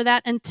travailing for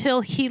that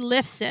until he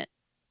lifts it.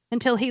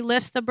 Until he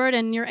lifts the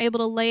burden and you're able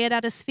to lay it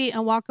at his feet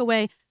and walk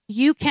away.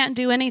 You can't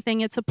do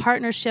anything. It's a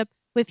partnership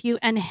with you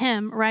and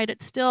him, right?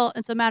 It's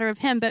a matter of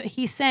him, but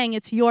he's saying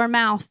it's your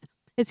mouth.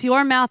 It's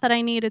your mouth that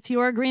I need. It's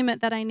your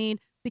agreement that I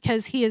need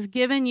because he has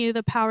given you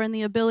the power and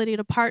the ability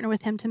to partner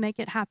with him to make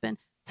it happen.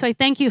 So I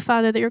thank you,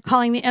 Father, that you're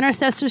calling the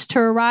intercessors to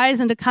arise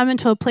and to come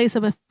into a place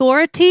of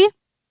authority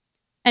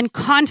and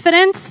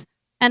confidence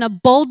and a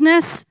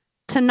boldness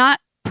to not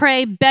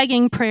pray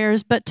begging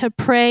prayers, but to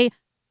pray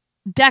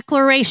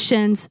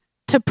declarations,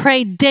 to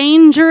pray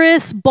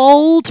dangerous,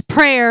 bold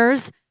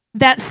prayers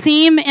that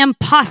seem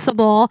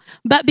impossible,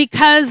 but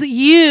because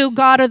you,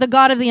 God, are the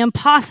God of the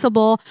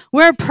impossible,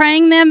 we're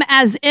praying them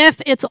as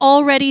if it's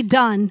already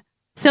done.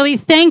 So we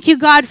thank you,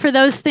 God, for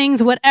those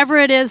things, whatever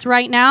it is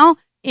right now,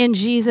 in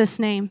Jesus'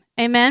 name.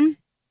 Amen.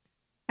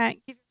 All right.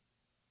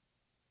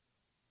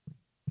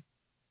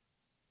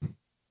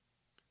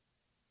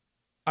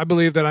 I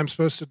believe that I'm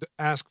supposed to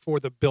ask for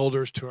the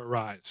builders to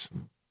arise,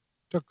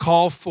 to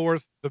call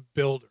forth the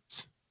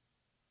builders.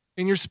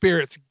 In your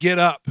spirits, get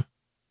up,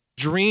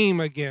 dream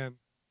again,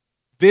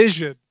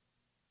 vision,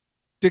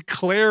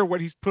 declare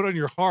what he's put on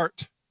your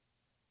heart.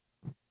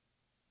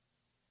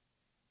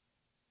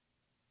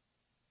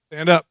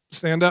 Stand up,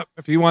 stand up.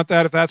 If you want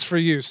that, if that's for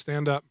you,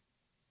 stand up.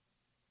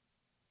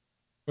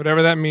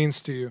 Whatever that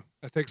means to you,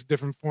 that takes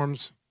different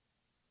forms.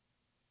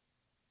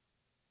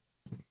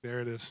 There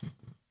it is.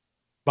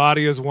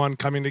 Body is one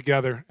coming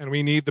together, and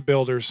we need the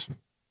builders.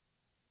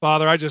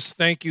 Father, I just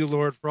thank you,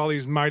 Lord, for all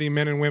these mighty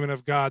men and women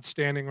of God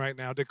standing right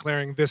now,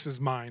 declaring this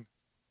is mine.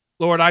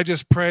 Lord, I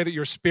just pray that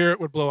your spirit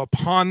would blow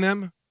upon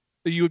them,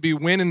 that you would be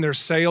wind in their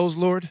sails,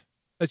 Lord,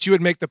 that you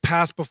would make the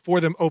paths before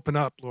them open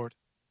up, Lord.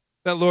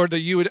 That, Lord,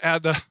 that you would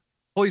add the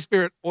Holy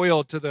Spirit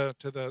oil to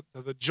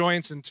the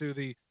joints and to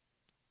the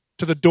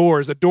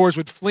doors. The doors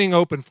would fling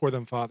open for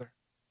them, Father.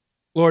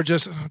 Lord,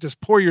 just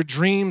pour your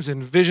dreams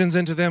and visions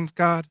into them,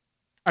 God.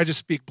 I just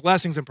speak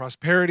blessings and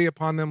prosperity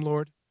upon them,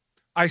 Lord.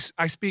 I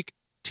speak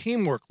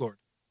teamwork, Lord.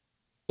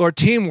 Lord,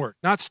 teamwork,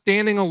 not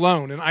standing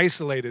alone and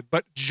isolated,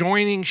 but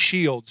joining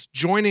shields,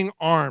 joining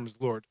arms,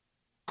 Lord.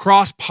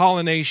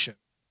 Cross-pollination.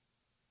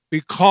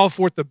 We call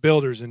forth the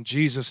builders in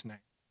Jesus' name.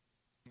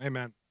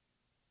 Amen.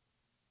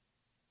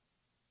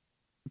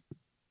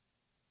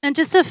 And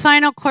just a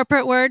final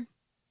corporate word.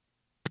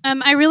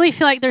 I really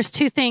feel like there's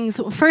two things.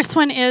 First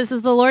one is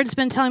the Lord's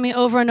been telling me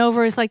over and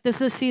over, is like this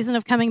is a season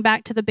of coming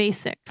back to the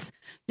basics.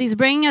 He's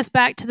bringing us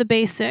back to the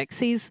basics.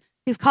 He's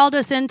called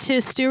us into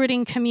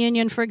stewarding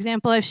communion. For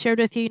example, I've shared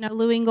with you,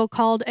 Lou Engle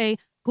called a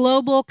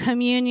global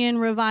communion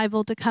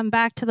revival to come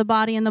back to the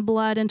body and the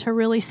blood and to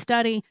really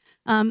study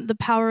the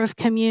power of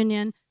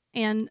communion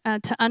and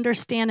to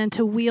understand and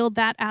to wield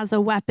that as a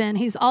weapon.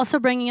 He's also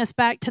bringing us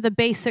back to the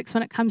basics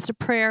when it comes to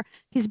prayer.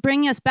 He's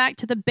bringing us back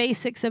to the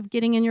basics of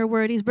getting in your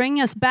word. He's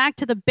bringing us back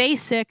to the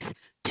basics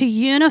to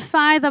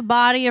unify the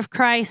body of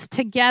Christ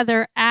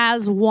together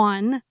as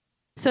one.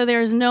 So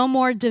there's no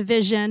more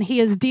division.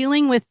 He is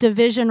dealing with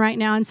division right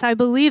now. And so I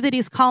believe that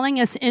he's calling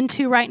us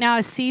into right now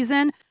a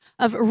season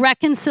of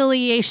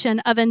reconciliation,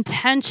 of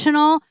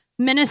intentional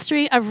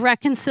ministry of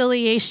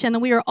reconciliation.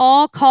 We are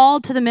all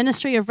called to the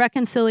ministry of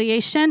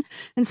reconciliation.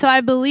 And so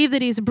I believe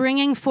that he's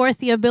bringing forth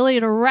the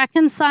ability to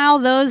reconcile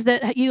those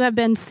that you have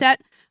been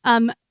set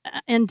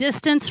in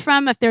distance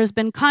from, if there's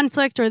been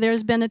conflict or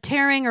there's been a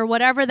tearing or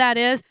whatever that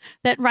is,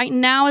 that right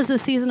now is the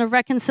season of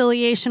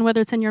reconciliation,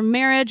 whether it's in your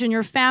marriage, in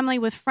your family,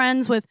 with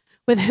friends, with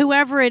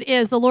whoever it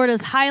is. The Lord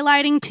is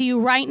highlighting to you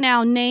right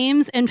now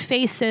names and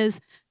faces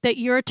that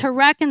you're to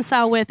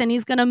reconcile with, and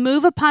he's going to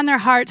move upon their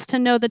hearts to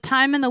know the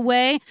time and the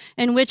way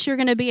in which you're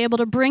going to be able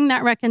to bring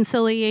that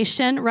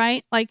reconciliation,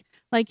 right? Like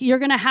you're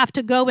going to have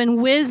to go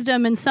in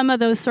wisdom in some of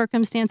those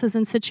circumstances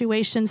and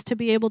situations to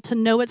be able to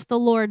know it's the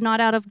Lord, not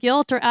out of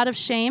guilt or out of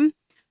shame,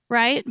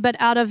 right? But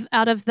out of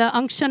the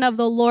unction of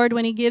the Lord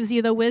when he gives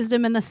you the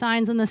wisdom and the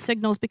signs and the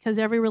signals, because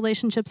every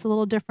relationship's a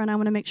little different. I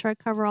want to make sure I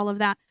cover all of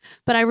that.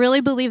 But I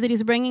really believe that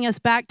he's bringing us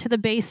back to the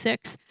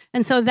basics.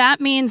 And so that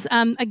means,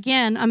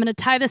 again, I'm going to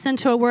tie this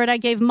into a word I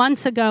gave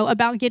months ago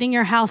about getting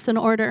your house in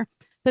order.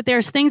 That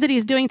there's things that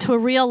he's doing to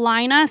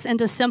realign us and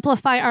to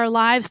simplify our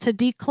lives, to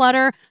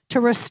declutter, to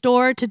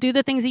restore, to do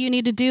the things that you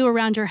need to do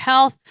around your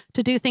health,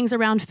 to do things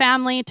around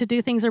family, to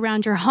do things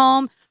around your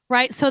home,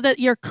 right? So that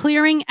you're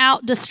clearing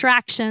out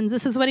distractions.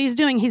 This is what he's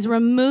doing. He's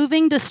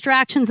removing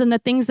distractions and the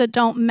things that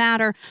don't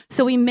matter.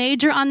 So we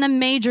major on the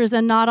majors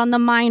and not on the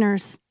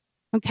minors,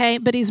 okay?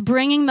 But he's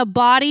bringing the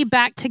body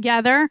back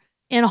together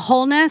in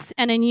wholeness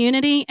and in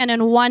unity and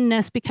in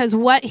oneness, because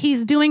what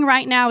he's doing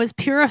right now is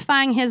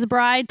purifying his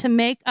bride to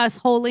make us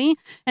holy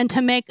and to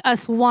make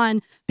us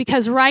one.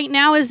 Because right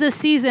now is the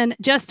season,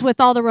 just with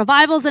all the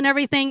revivals and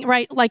everything,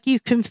 right? Like you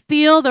can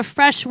feel the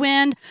fresh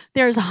wind.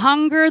 There's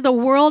hunger. The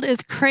world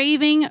is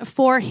craving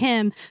for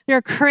him.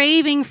 They're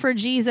craving for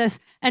Jesus.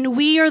 And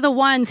we are the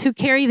ones who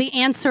carry the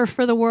answer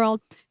for the world.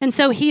 And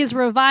so he is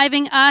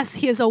reviving us.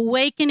 He is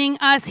awakening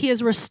us. He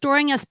is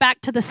restoring us back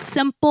to the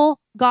simple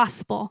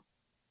gospel,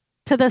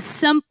 to the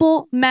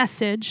simple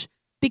message,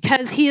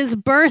 because he is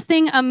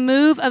birthing a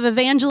move of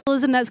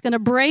evangelism that's going to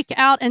break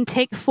out and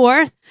take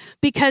forth,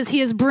 because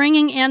he is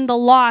bringing in the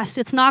lost.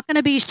 It's not going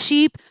to be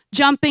sheep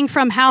jumping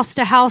from house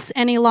to house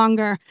any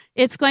longer.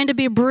 It's going to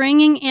be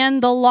bringing in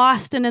the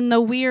lost and in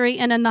the weary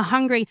and in the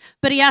hungry.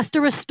 But he has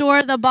to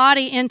restore the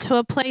body into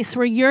a place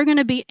where you're going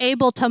to be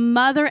able to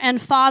mother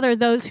and father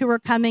those who are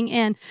coming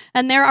in.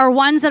 And there are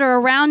ones that are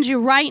around you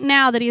right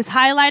now that he's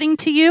highlighting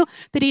to you,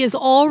 that he has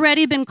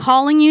already been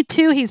calling you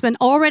to. He's been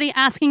already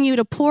asking you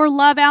to pour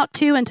love out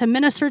to and to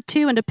minister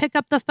to and to pick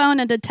up the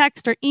phone and to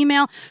text or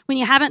email when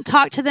you haven't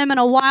talked to them in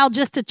a while,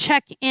 just to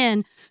check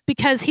in,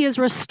 because he is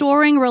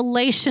restoring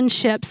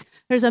relationships.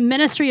 There's a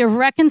ministry of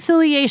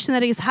reconciliation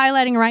that he's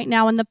highlighting right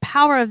now and the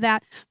power of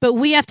that. But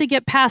we have to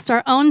get past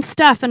our own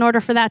stuff in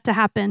order for that to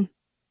happen.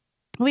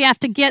 We have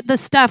to get the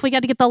stuff. We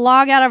got to get the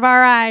log out of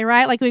our eye,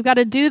 right? Like we've got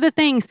to do the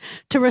things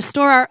to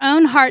restore our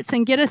own hearts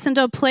and get us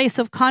into a place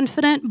of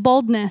confident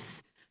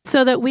boldness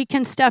so that we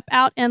can step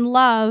out in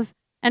love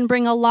and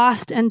bring a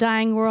lost and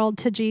dying world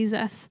to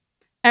Jesus.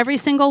 Every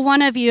single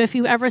one of you, if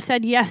you ever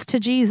said yes to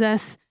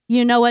Jesus,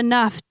 you know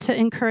enough to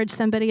encourage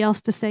somebody else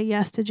to say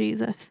yes to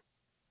Jesus.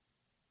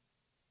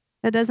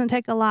 That doesn't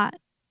take a lot,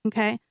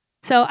 okay?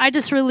 So I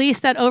just release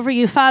that over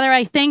you. Father,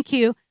 I thank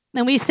you.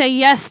 And we say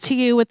yes to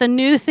you with the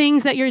new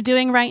things that you're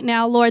doing right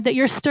now, Lord, that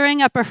you're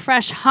stirring up a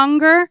fresh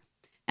hunger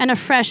and a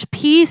fresh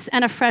peace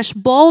and a fresh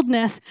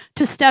boldness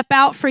to step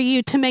out for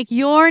you, to make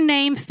your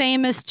name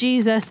famous,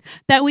 Jesus,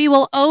 that we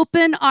will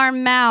open our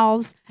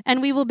mouths and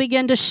we will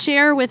begin to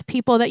share with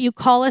people that you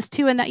call us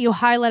to and that you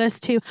highlight us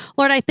to.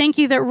 Lord, I thank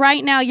you that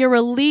right now you're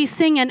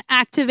releasing and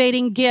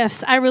activating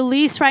gifts. I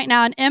release right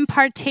now an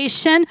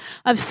impartation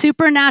of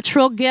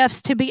supernatural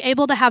gifts to be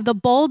able to have the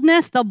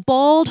boldness, the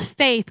bold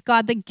faith,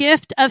 God, the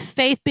gift of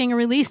faith being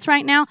released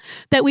right now,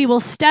 that we will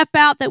step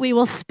out, that we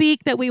will speak,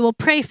 that we will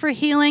pray for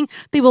healing,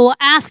 that we will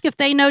ask if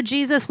they know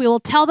Jesus, we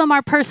will tell them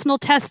our personal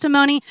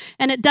testimony,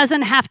 and it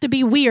doesn't have to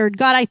be weird.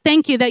 God, I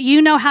thank you that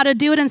you know how to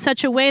do it in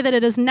such a way that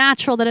it is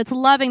natural, that it's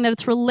loving, that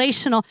it's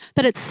relational,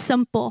 that it's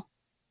simple,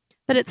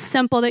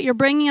 that you're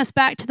bringing us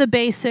back to the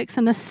basics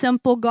and the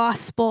simple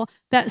gospel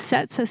that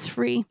sets us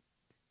free,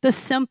 the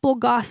simple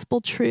gospel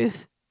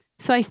truth.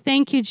 So I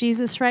thank you,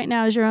 Jesus, right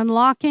now as you're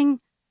unlocking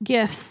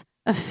gifts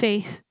of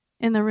faith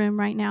in the room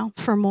right now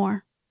for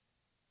more.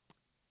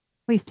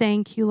 We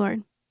thank you,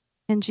 Lord,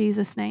 in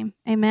Jesus' name.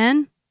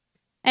 Amen.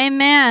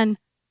 Amen.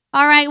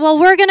 All right, well,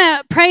 we're going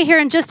to pray here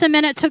in just a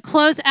minute to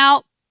close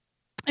out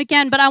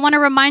again, but I want to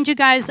remind you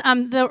guys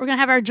that we're going to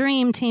have our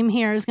dream team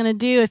here is going to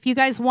do, if you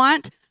guys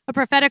want a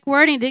prophetic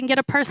word and you didn't get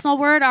a personal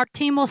word, our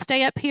team will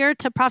stay up here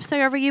to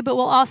prophesy over you, but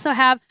we'll also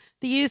have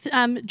the youth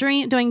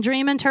doing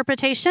dream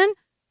interpretation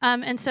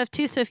and stuff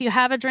too. So if you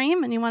have a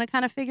dream and you want to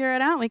kind of figure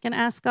it out, we can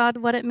ask God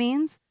what it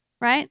means,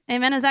 right?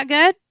 Amen. Is that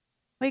good?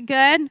 We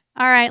good?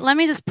 All right, let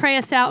me just pray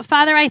us out.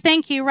 Father, I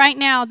thank you right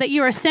now that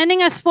you are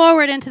sending us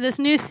forward into this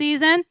new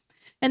season.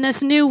 In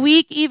this new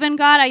week, even,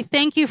 God, I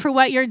thank you for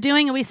what you're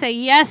doing. And we say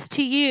yes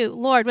to you,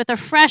 Lord, with a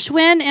fresh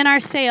wind in our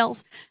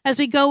sails. As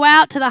we go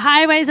out to the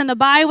highways and the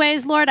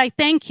byways, Lord, I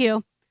thank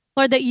you,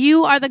 Lord, that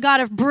you are the God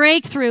of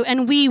breakthrough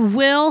and we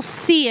will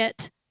see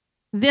it.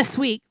 this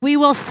week. We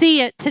will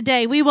see it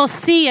today. We will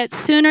see it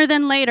sooner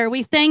than later.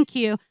 We thank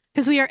you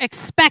because we are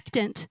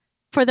expectant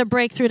for the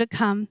breakthrough to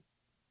come.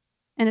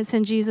 And it's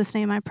in Jesus'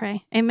 name I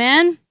pray.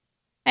 Amen.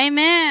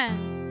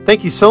 Amen.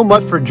 Thank you so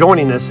much for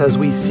joining us as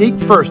we seek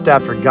first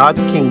after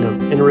God's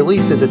kingdom and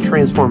release it to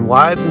transform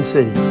lives and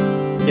cities.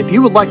 If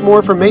you would like more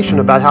information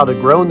about how to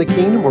grow in the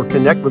kingdom or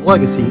connect with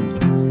Legacy,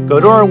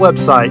 go to our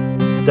website,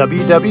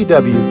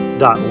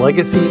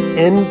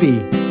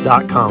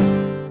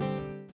 www.legacynb.com.